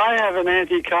 I have a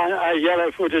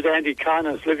yellow-footed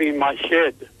antechinus living in my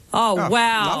shed. Oh,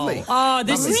 wow. Lovely. Oh,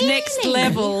 this is next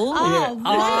level. Oh,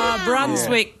 wow.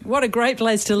 Brunswick. Yeah. What a great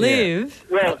place to live.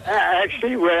 Yeah. Well,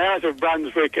 actually, we're out of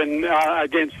Brunswick and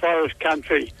against forest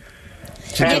country.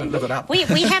 Look it up. We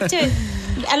have to...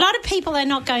 A lot of people are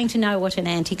not going to know what an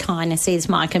antechinus is,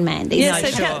 Mike and Mandy. Yeah,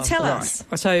 so tell us.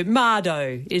 So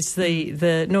Mardo is the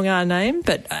Noongar name,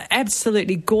 but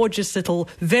absolutely gorgeous little,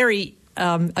 very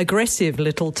aggressive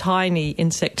little tiny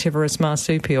insectivorous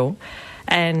marsupial,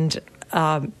 and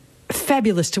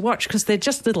fabulous to watch because they're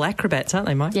just little acrobats, aren't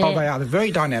they, Mike? Yeah. Oh, they are. They're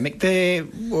very dynamic. They're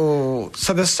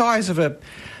so the size of a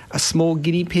small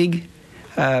guinea pig.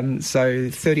 So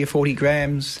 30 or 40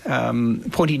 grams,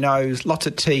 pointy nose, lots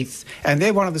of teeth, and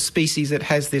they're one of the species that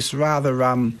has this rather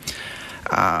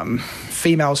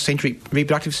female-centric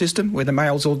reproductive system where the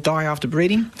males all die after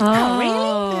breeding. Oh, really?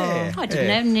 Yeah. I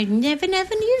never knew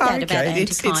that about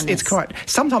antechinus. It's quite...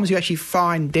 Sometimes you actually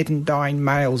find dead and dying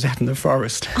males out in the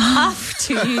forest. Off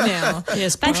to you now.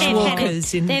 Yes, But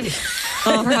bushwalkers.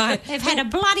 All right. They've had a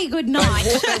bloody good night.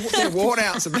 They're worn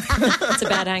out. It's a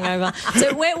bad hangover.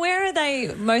 So where are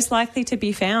they most likely to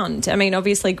be found? I mean,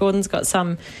 obviously Gordon's got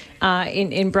some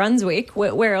in Brunswick.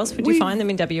 Where else would you find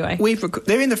them in WA?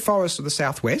 They're in the forests of the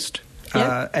southwest.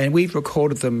 Yep. And we've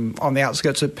recorded them on the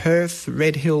outskirts of Perth,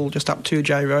 Red Hill, just up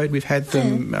 2J Road. We've had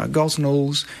them,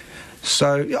 Gosnells.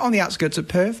 So on the outskirts of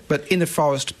Perth, but in the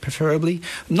forest preferably,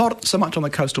 not so much on the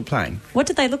coastal plain. What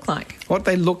did they look like? What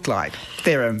they look like?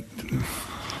 They're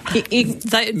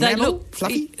They mammal, look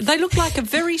fluffy? They look like a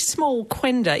very small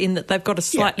quenda in that they've got a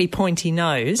slightly pointy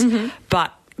nose,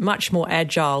 but much more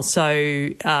agile.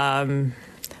 So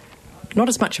not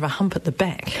as much of a hump at the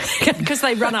back because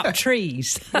they run up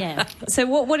trees. Yeah. So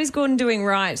what is Gordon doing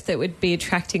right that would be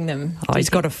attracting them? Oh, he's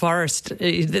got a forest.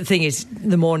 The thing is,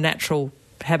 the more natural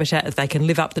habitat, they can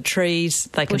live up the trees,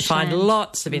 they can find Bushland.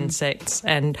 lots of insects,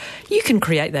 and you can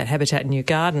create that habitat in your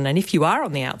garden. And if you are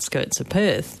on the outskirts of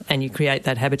Perth and you create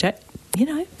that habitat,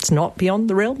 it's not beyond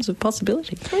the realms of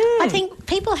possibility. I think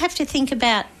people have to think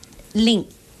about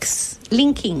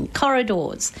linking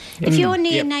corridors. If you're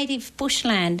near native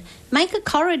bushland, make a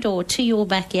corridor to your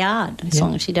backyard, as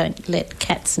long as you don't let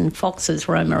cats and foxes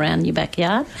roam around your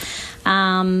backyard.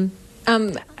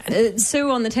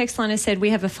 Sue on the text line has said, we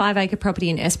have a 5-acre property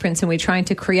in Esperance and we're trying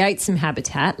to create some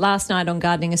habitat. Last night on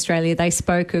Gardening Australia, they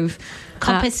spoke of...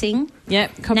 Coppicing.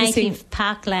 Coppicing. Native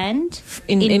parkland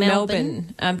in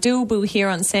Melbourne. Doable here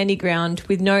on sandy ground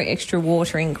with no extra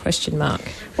watering, ?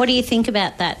 What do you think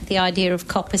about that, the idea of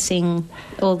coppicing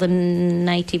all the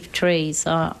native trees?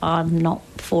 I'm not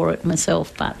for it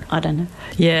myself, but I don't know.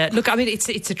 Yeah, look, I mean,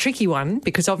 it's a tricky one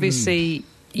because obviously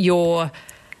you're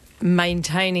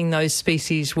maintaining those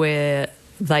species where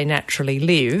they naturally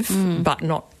live, but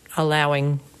not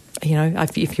allowing,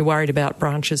 if you're worried about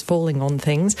branches falling on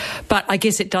things. But I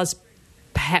guess it does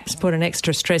perhaps put an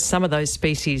extra stress. Some of those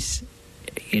species,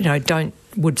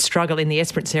 would struggle in the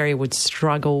Esperance area, would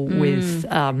struggle with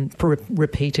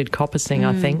repeated coppicing,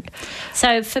 I think.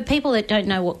 So for people that don't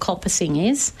know what coppicing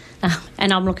is,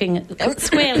 and I'm looking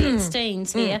squarely at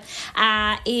Steens here,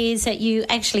 is that you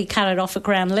actually cut it off at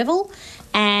ground level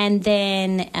and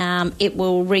then it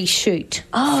will reshoot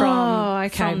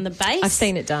from the base. I've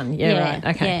seen it done. Yeah,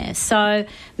 right. Okay. Yeah. So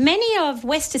many of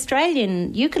West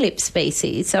Australian eucalypt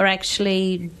species are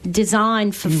actually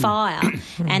designed for fire,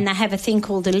 and they have a thing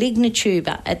called a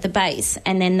lignituber at the base,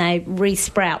 and then they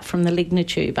resprout from the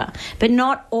lignituber. But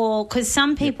not all, because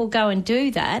some people go and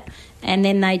do that, and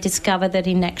then they discover that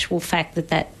in actual fact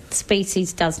that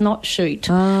species does not shoot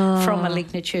from a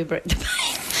lignituber at the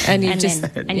base. And you've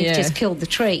just killed the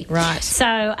tree. Right.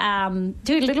 So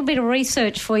do a little bit of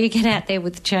research before you get out there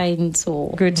with the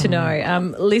chainsaw. Good to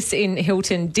know. Liz in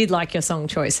Hilton did like your song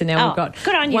choice, and now we've got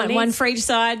good on you, one for each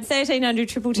side. 1300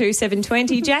 222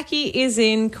 720. Jackie is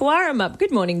in Cowarum.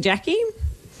 Good morning, Jackie.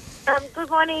 Good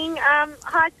morning.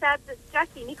 Hi, Sab. It's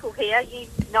Jackie Nicol here. You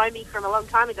know me from a long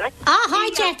time ago. Hi,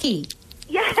 Jackie.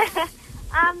 Yeah.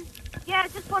 I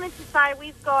just wanted to say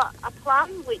we've got a plum,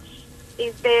 which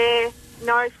is there,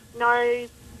 no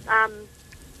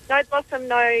blossom,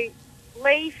 no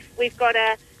leaf. We've got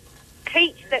a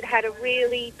peach that had a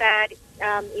really bad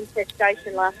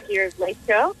infestation last year of leaf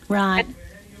curl. Right.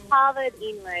 It's covered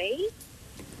in leaves.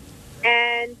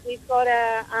 And we've got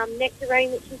a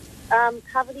nectarine which is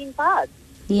covered in buds.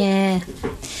 Yeah.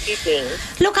 Few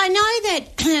things. Look, I know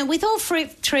that with all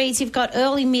fruit trees, you've got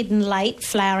early, mid and late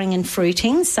flowering and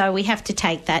fruiting, so we have to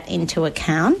take that into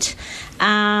account.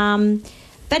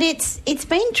 But it's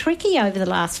been tricky over the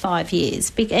last 5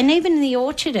 years, and even the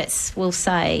orchardists will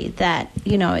say that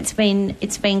it's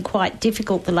been quite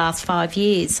difficult the last 5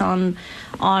 years on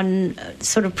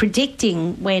sort of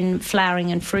predicting when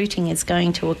flowering and fruiting is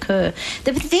going to occur.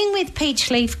 The thing with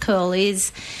peach leaf curl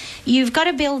is you've got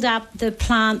to build up the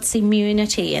plant's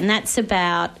immunity, and that's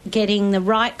about getting the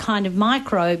right kind of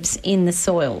microbes in the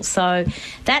soil. So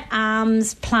that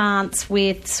arms plants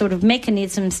with sort of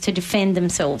mechanisms to defend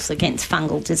themselves against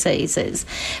fungal diseases.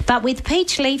 But with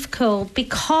peach leaf curl,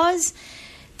 because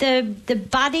the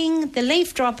budding, the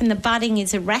leaf drop and the budding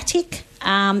is erratic,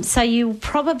 so you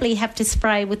probably have to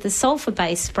spray with the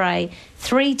sulphur-based spray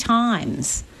 3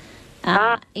 times.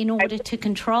 In order to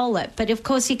control it. But of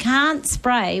course you can't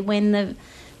spray when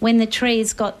the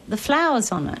tree's got the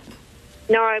flowers on it.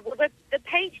 No, well the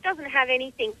peach doesn't have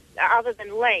anything other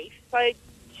than leaf, so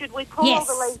should we pull all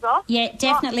the leaves off? Yeah,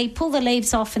 definitely pull the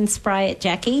leaves off and spray it,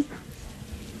 Jackie.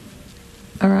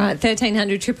 All right,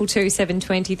 1300 222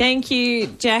 720. Thank you,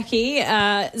 Jackie.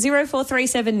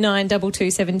 0437 922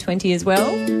 720 as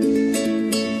well.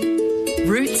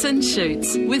 Roots and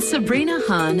Shoots with Sabrina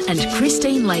Hahn and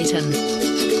Christine Layton.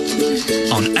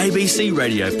 On ABC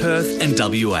Radio Perth and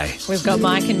WA. We've got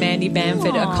Mike and Mandy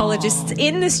Bamford, ecologists,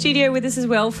 in the studio with us as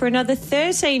well for another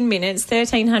 13 minutes,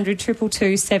 1300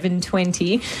 222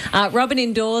 720. Robin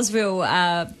in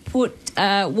Dawesville put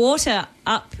water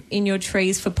up in your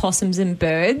trees for possums and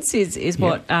birds is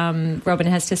what Robin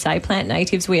has to say. Plant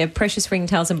natives. We have precious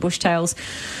ringtails and bushtails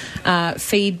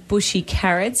feed bushy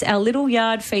carrots. Our little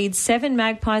yard feeds 7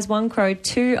 magpies, 1 crow,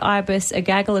 2 ibis, a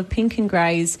gaggle of pink and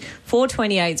greys, 4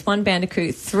 28s, 1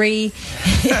 bandicoot, 3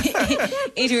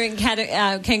 Iterant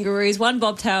kangaroos, 1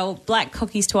 bobtail, black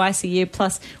cockies twice a year,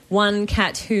 plus 1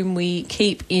 cat whom we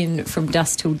keep in from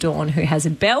dusk till dawn who has a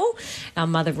bell. Our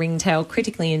mother ringtail,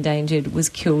 critically endangered, was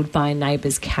killed by a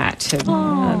neighbour's cat.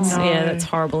 And that's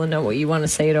horrible and not what you want to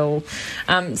see at all.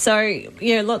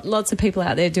 Lots of people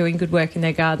out there doing good work in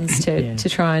their gardens to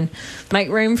try and make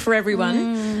room for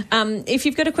everyone. If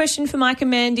you've got a question for Mike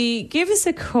and Mandy, give us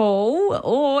a call,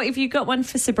 or if you've got one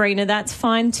for Sabrina, that's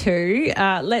fine too.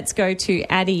 Let's go to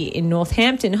Addie in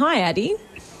Northampton. Hi, Addie.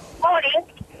 Morning.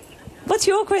 What's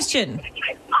your question?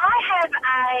 I have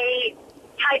a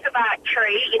paperbark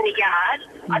tree in the yard,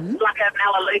 like a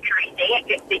Melaleuca thing. It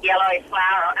gets the yellow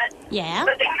flower on it. Yeah.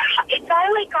 But it's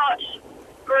only got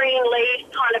green leaves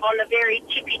kind of on the very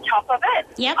tippy top of it.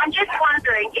 Yep. I'm just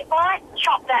wondering, if I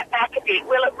chop that back a bit,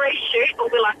 will it reshoot or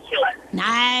will I kill it?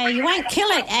 No, you won't kill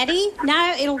it, Addie.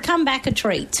 No, it'll come back a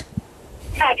treat.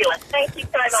 Fabulous. Thank you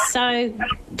so much. So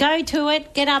go to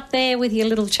it, get up there with your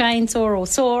little chainsaw or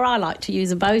saw. I like to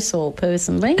use a bow saw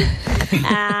personally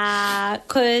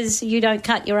because you don't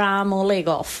cut your arm or leg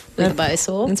off with a bow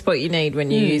saw. That's what you need when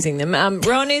you're using them.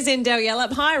 Ron is in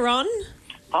Dalyellum. Hi, Ron.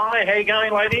 Hi, how you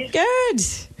going, ladies? Good.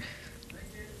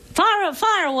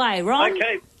 Fire away, Ron.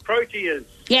 Okay, Proteas.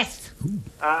 Yes.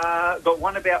 Got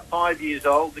one about 5 years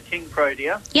old, the King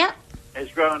Protea. Yep. Has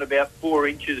grown about 4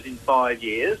 inches in 5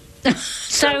 years.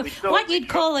 So what you'd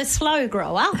call a slow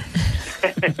grower.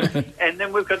 And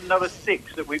then we've got another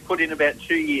 6 that we put in about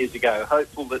 2 years ago,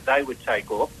 hopeful that they would take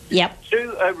off. Yep.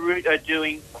 2 are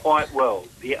doing quite well.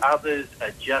 The others are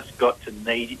just got to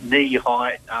knee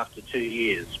height after 2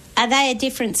 years. Are they a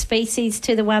different species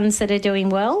to the ones that are doing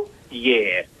well?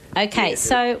 Yeah. Okay, Yeah,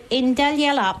 so in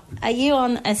Dalyellum, are you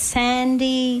on a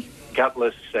sandy,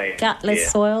 gutless sand. gutless yeah.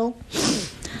 soil?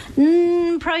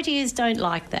 Proteas don't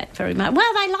like that very much.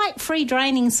 Well, they like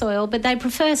free-draining soil, but they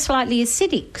prefer slightly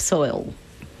acidic soil.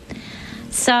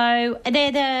 So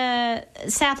they're the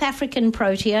South African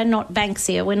Protea, not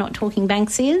Banksia. We're not talking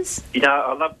Banksias. You know,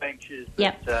 I love Banksias.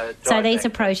 Yep. But, So these are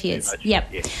Diabanks Proteas. too much. Yep.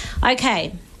 Yeah.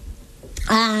 Okay.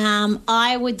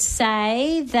 I would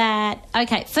say that,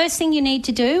 okay, first thing you need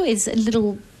to do is a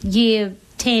little year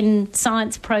 10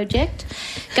 science project.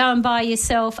 Go and buy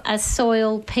yourself a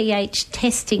soil pH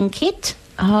testing kit.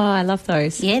 Oh, I love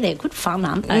those. Yeah, they're good fun,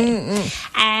 aren't they?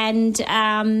 And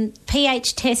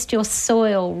pH test your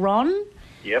soil, Ron.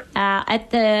 Yep. At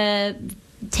the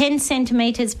 10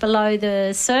 centimetres below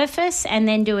the surface, and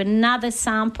then do another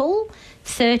sample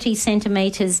 30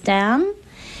 centimetres down.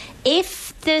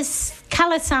 If this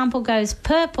colour sample goes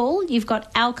purple, you've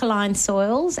got alkaline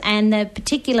soils, and the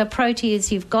particular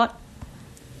Proteas you've got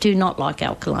do not like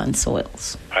alkaline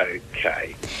soils.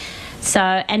 Okay. So,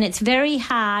 and it's very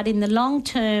hard in the long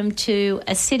term to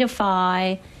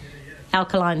acidify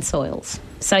alkaline soils.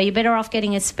 So you're better off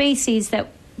getting a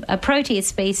Protea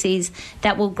species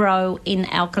that will grow in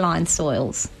alkaline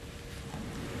soils.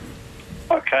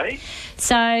 Okay.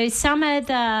 So some of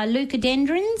the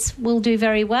leucodendrons will do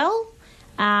very well,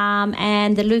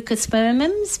 and the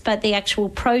leucospermums, but the actual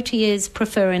Proteas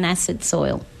prefer an acid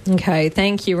soil. Okay,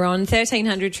 thank you, Ron.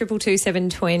 1300 222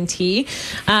 720.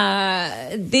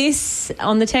 This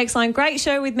on the text line. Great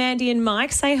show with Mandy and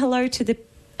Mike. Say hello to the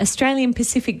Australian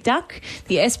Pacific duck.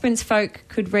 The Esperance folk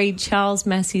could read Charles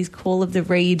Massey's Call of the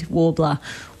Reed Warbler,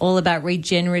 all about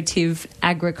regenerative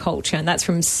agriculture. And that's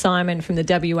from Simon from the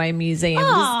WA Museum.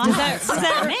 Oh, does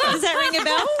that ring a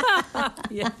bell?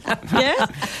 Yeah.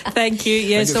 Thank you.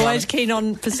 Yes, always keen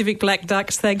on Pacific black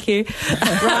ducks. Thank you.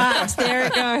 Right, there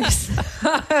it goes.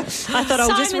 I thought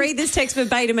I'll just read this text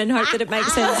verbatim and hope that it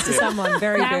makes sense to someone.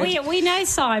 Very good. We know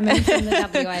Simon from the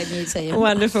WA Museum.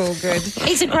 Wonderful, good.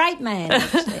 He's a great man,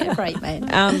 actually, a great man.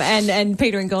 And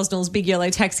Peter and Gosnell's Big Yellow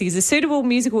Taxi is a suitable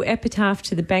musical epitaph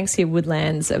to the Banksia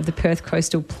woodlands of the Perth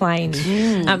coastal plain.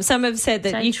 Some have said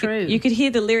that you could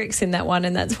hear the lyrics in that one,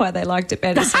 and that's why they liked it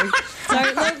better. So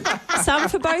look, some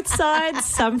for both sides,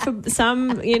 some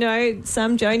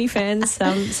Joni fans,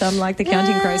 some like the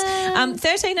Counting Crows.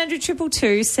 1300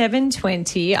 222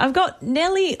 720. I've got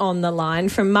Nellie on the line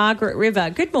from Margaret River.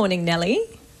 Good morning, Nellie.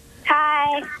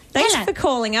 Hi. Thanks for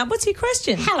calling up. What's your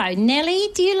question? Hello, Nellie.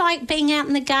 Do you like being out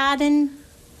in the garden?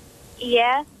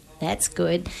 Yeah. That's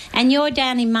good. And you're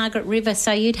down in Margaret River,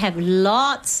 so you'd have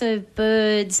lots of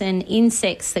birds and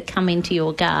insects that come into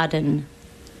your garden.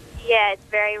 Yeah, it's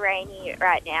very rainy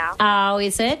right now. Oh,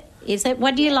 is it? Is it?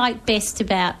 What do you like best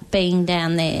about being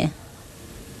down there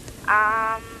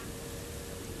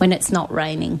when it's not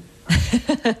raining?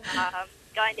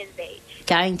 Going to the beach.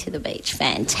 Going to the beach.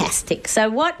 Fantastic. So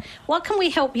what can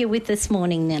we help you with this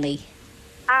morning, Nellie?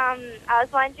 I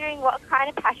was wondering what kind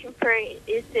of passion fruit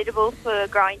is suitable for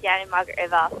growing down in Margaret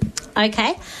River.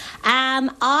 Okay.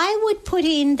 I would put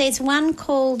in, there's one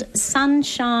called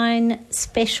Sunshine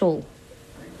Special.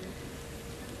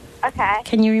 Okay.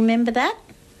 Can you remember that?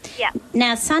 Yeah.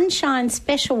 Now, Sunshine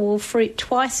Special will fruit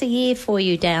twice a year for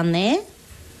you down there.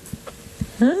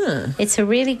 It's a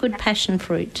really good passion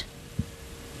fruit.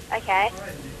 Okay.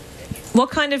 What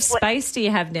kind of space do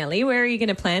you have, Nellie? Where are you going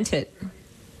to plant it?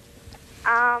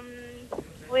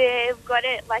 We've got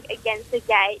it against the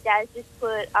gate. Dad's just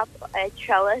put up a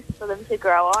trellis for them to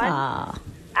grow on.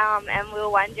 And we were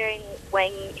wondering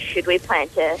when should we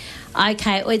plant it?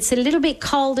 Okay, well, it's a little bit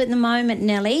cold at the moment,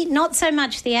 Nellie. Not so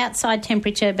much the outside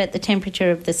temperature, but the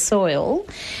temperature of the soil.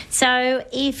 So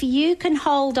if you can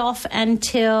hold off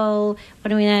until, what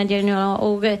do we know,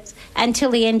 August,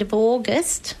 until the end of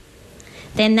August,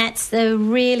 then that's the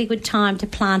really good time to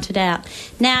plant it out.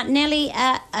 Now, Nellie,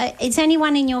 is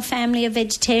anyone in your family a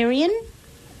vegetarian?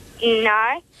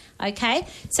 No. Okay,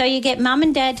 so you get mum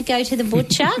and dad to go to the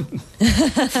butcher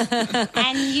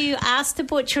and you ask the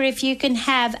butcher if you can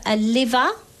have a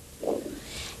liver,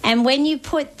 and when you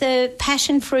put the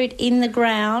passion fruit in the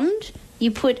ground, you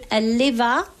put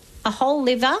a whole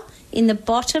liver, in the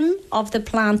bottom of the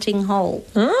planting hole.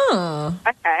 Oh.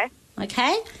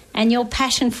 Okay, and your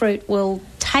passion fruit will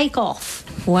take off.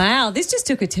 Wow, this just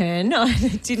took a turn. I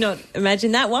did not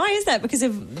imagine that. Why is that? Because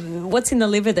of what's in the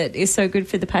liver that is so good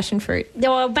for the passion fruit?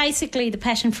 Well, basically the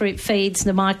passion fruit feeds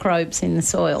the microbes in the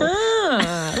soil.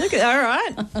 Ah, look at, all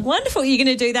right. Wonderful. You're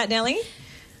going to do that, Nellie?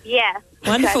 Yeah.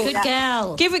 Wonderful. Good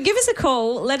gal. Give us a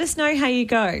call. Let us know how you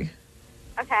go.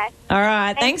 Okay. All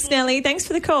right. Thanks, Nellie. Thanks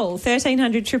for the call.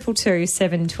 1300 222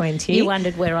 720. You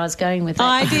wondered where I was going with that.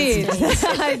 I did.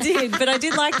 I did. But I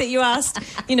did like that you asked,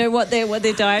 what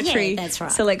their dietary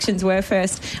selections were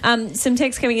first. Some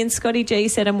text coming in. Scotty G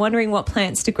said, I'm wondering what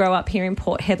plants to grow up here in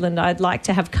Port Hedland. I'd like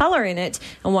to have colour in it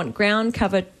and want ground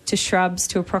cover to shrubs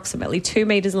to approximately 2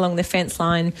 metres along the fence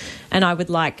line, and I would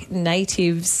like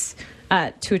natives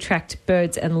to attract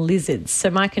birds and lizards. So,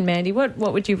 Mike and Mandy, what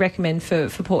would you recommend for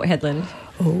Port Hedland?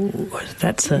 Oh,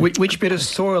 that's a... Which bit of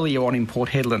soil are you on in Port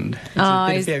Hedland? There's a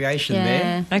bit of variation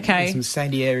there. Okay. There's some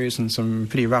sandy areas and some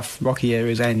pretty rough, rocky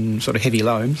areas and sort of heavy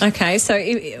loams. Okay, so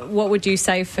what would you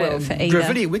say for either?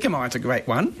 Gravidia Wickemite's a great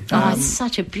one. It's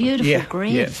such a beautiful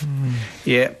green. If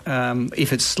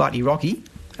it's slightly rocky.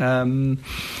 Local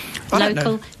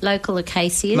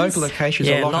acacias. Local acacias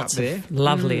a lot up there.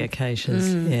 Lovely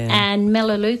acacias. Yeah. And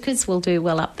melaleucas will do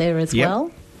well up there as well.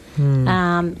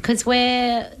 Because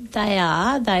where they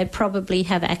are, they probably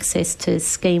have access to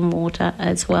scheme water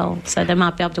as well, so they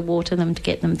might be able to water them to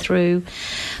get them through.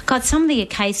 God, some of the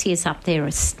acacias up there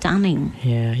are stunning.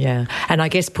 Yeah. And I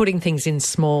guess putting things in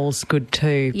small's good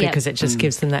too, because it just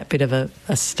gives them that bit of a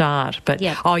start. But,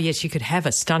 yes, you could have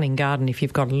a stunning garden if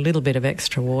you've got a little bit of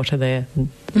extra water there.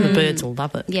 The birds will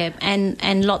love it. Yeah,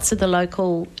 and lots of the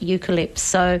local eucalypts.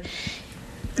 So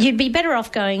you'd be better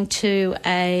off going to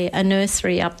a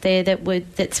nursery up there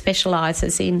that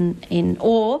specialises in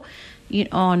or.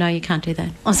 Oh, no, you can't do that.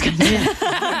 I was going to do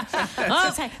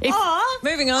that.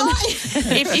 Moving on.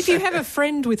 If you have a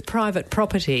friend with private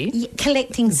property...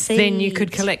 collecting seed. Then you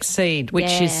could collect seed,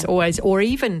 which is always... Or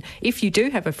even if you do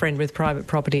have a friend with private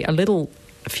property, a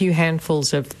few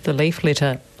handfuls of the leaf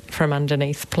litter from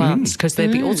underneath plants, because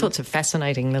there'd be all sorts of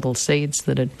fascinating little seeds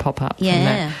that'd pop up from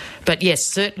that. But yes,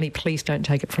 certainly please don't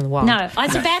take it from the wild. No, I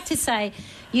was about to say,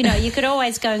 you could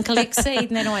always go and collect seed,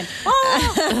 and then I went,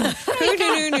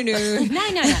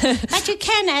 no. But you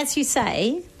can, as you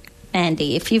say,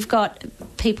 Andy, if you've got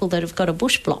people that have got a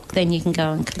bush block, then you can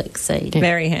go and collect seed.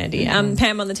 Very handy.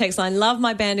 Pam on the text line, love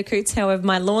my bandicoots, however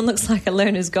my lawn looks like a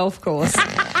learner's golf course.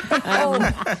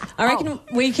 I reckon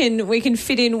we can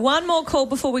fit in one more call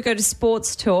before we go to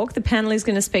sports talk. The panel is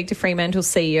going to speak to Fremantle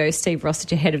CEO Steve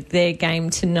Rossage ahead of their game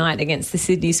tonight against the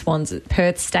Sydney Swans at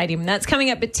Perth Stadium. That's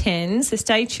coming up at 10, so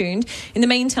stay tuned. In the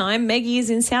meantime, Maggie is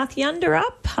in South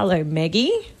Yunderup. Hello,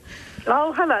 Maggie.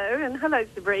 Oh, hello, and hello,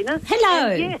 Sabrina.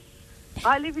 Hello. Yes,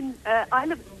 I live in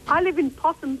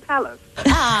Possum Palace.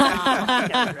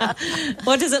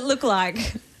 What does it look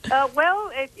like?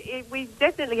 Well, we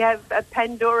definitely have a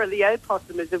Pandora the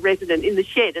opossum as a resident in the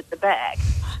shed at the back,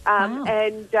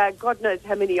 and God knows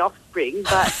how many offspring,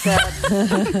 but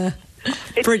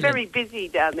it's very busy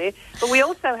down there. But we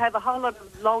also have a whole lot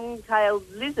of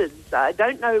long-tailed lizards. I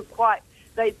don't know quite.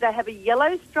 They have a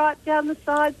yellow stripe down the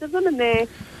sides of them, and they're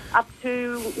up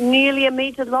to nearly a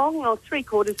metre long, or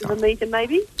 3/4 of a metre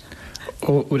maybe.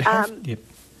 Or would have,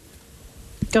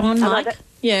 Go on, Mike.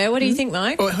 Yeah, what do you think,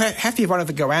 Mike? Well, have you one of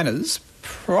the goannas?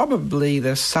 Probably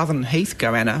the southern heath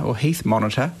goanna or heath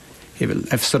monitor.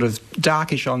 Have sort of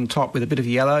darkish on top with a bit of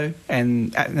yellow,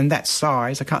 and that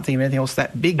size. I can't think of anything else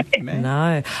that big,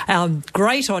 man. No.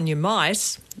 Great on your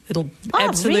mice. It'll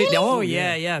absolutely... Really? Oh,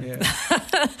 yeah.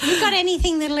 You got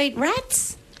anything that'll eat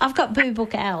rats? I've got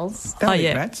boo-book owls.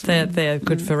 Rats. They're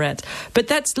good for rats. But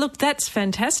that's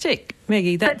fantastic,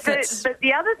 Maggie. But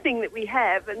the other thing that we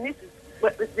have, and this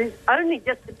only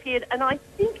just appeared, and I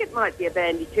think it might be a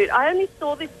bandicoot. I only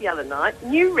saw this the other night,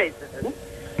 new resident,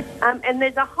 and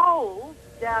there's a hole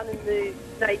down in the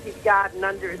native garden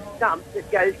under a stump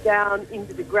that goes down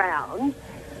into the ground,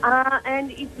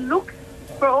 and it looks,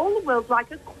 for all the world,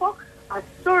 like a quack I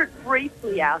saw it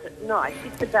briefly out at night.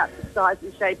 It's about the size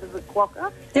and shape of a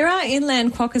quokka. There are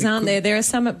inland quokkas, aren't there? There are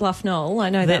some at Bluff Knoll. I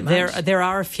know that much. There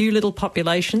are a few little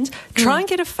populations. Try and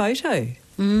get a photo.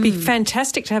 Be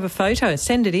fantastic to have a photo.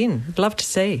 Send it in. I'd love to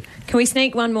see. Can we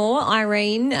sneak one more?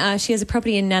 Irene, she has a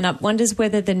property in Nannup, wonders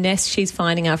whether the nests she's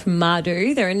finding are from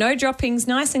Mardu. There are no droppings,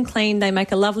 nice and clean. They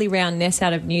make a lovely round nest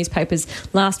out of newspapers.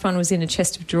 Last one was in a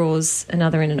chest of drawers,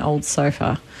 another in an old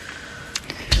sofa.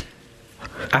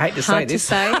 I hate to Hard say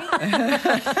this.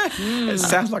 It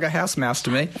sounds like a house mouse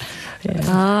to me.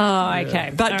 Oh,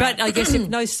 okay. But I guess if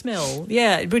no smell,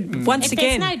 it would, once if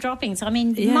again... there's no droppings, I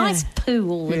mean, mice poo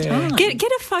all the time. Get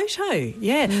a photo,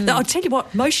 I'll tell you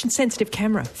what, motion-sensitive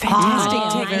camera.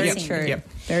 Fantastic technique. Very true.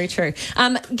 Very true.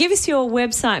 Give us your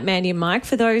website, Mandy and Mike,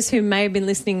 for those who may have been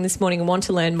listening this morning and want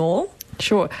to learn more.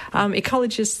 Sure.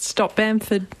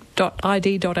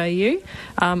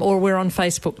 ecologists.bamford.id.au, or we're on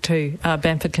Facebook too,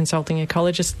 Bamford Consulting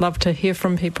Ecologists. Love to hear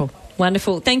from people.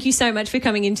 Wonderful. Thank you so much for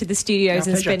coming into the studios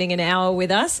and spending an hour with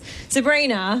us.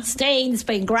 Sabrina. Steen's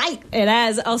been great. It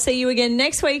has. I'll see you again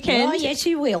next weekend. Oh, yes,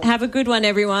 you will. Have a good one,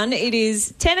 everyone. It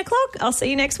is 10 o'clock. I'll see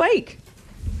you next week.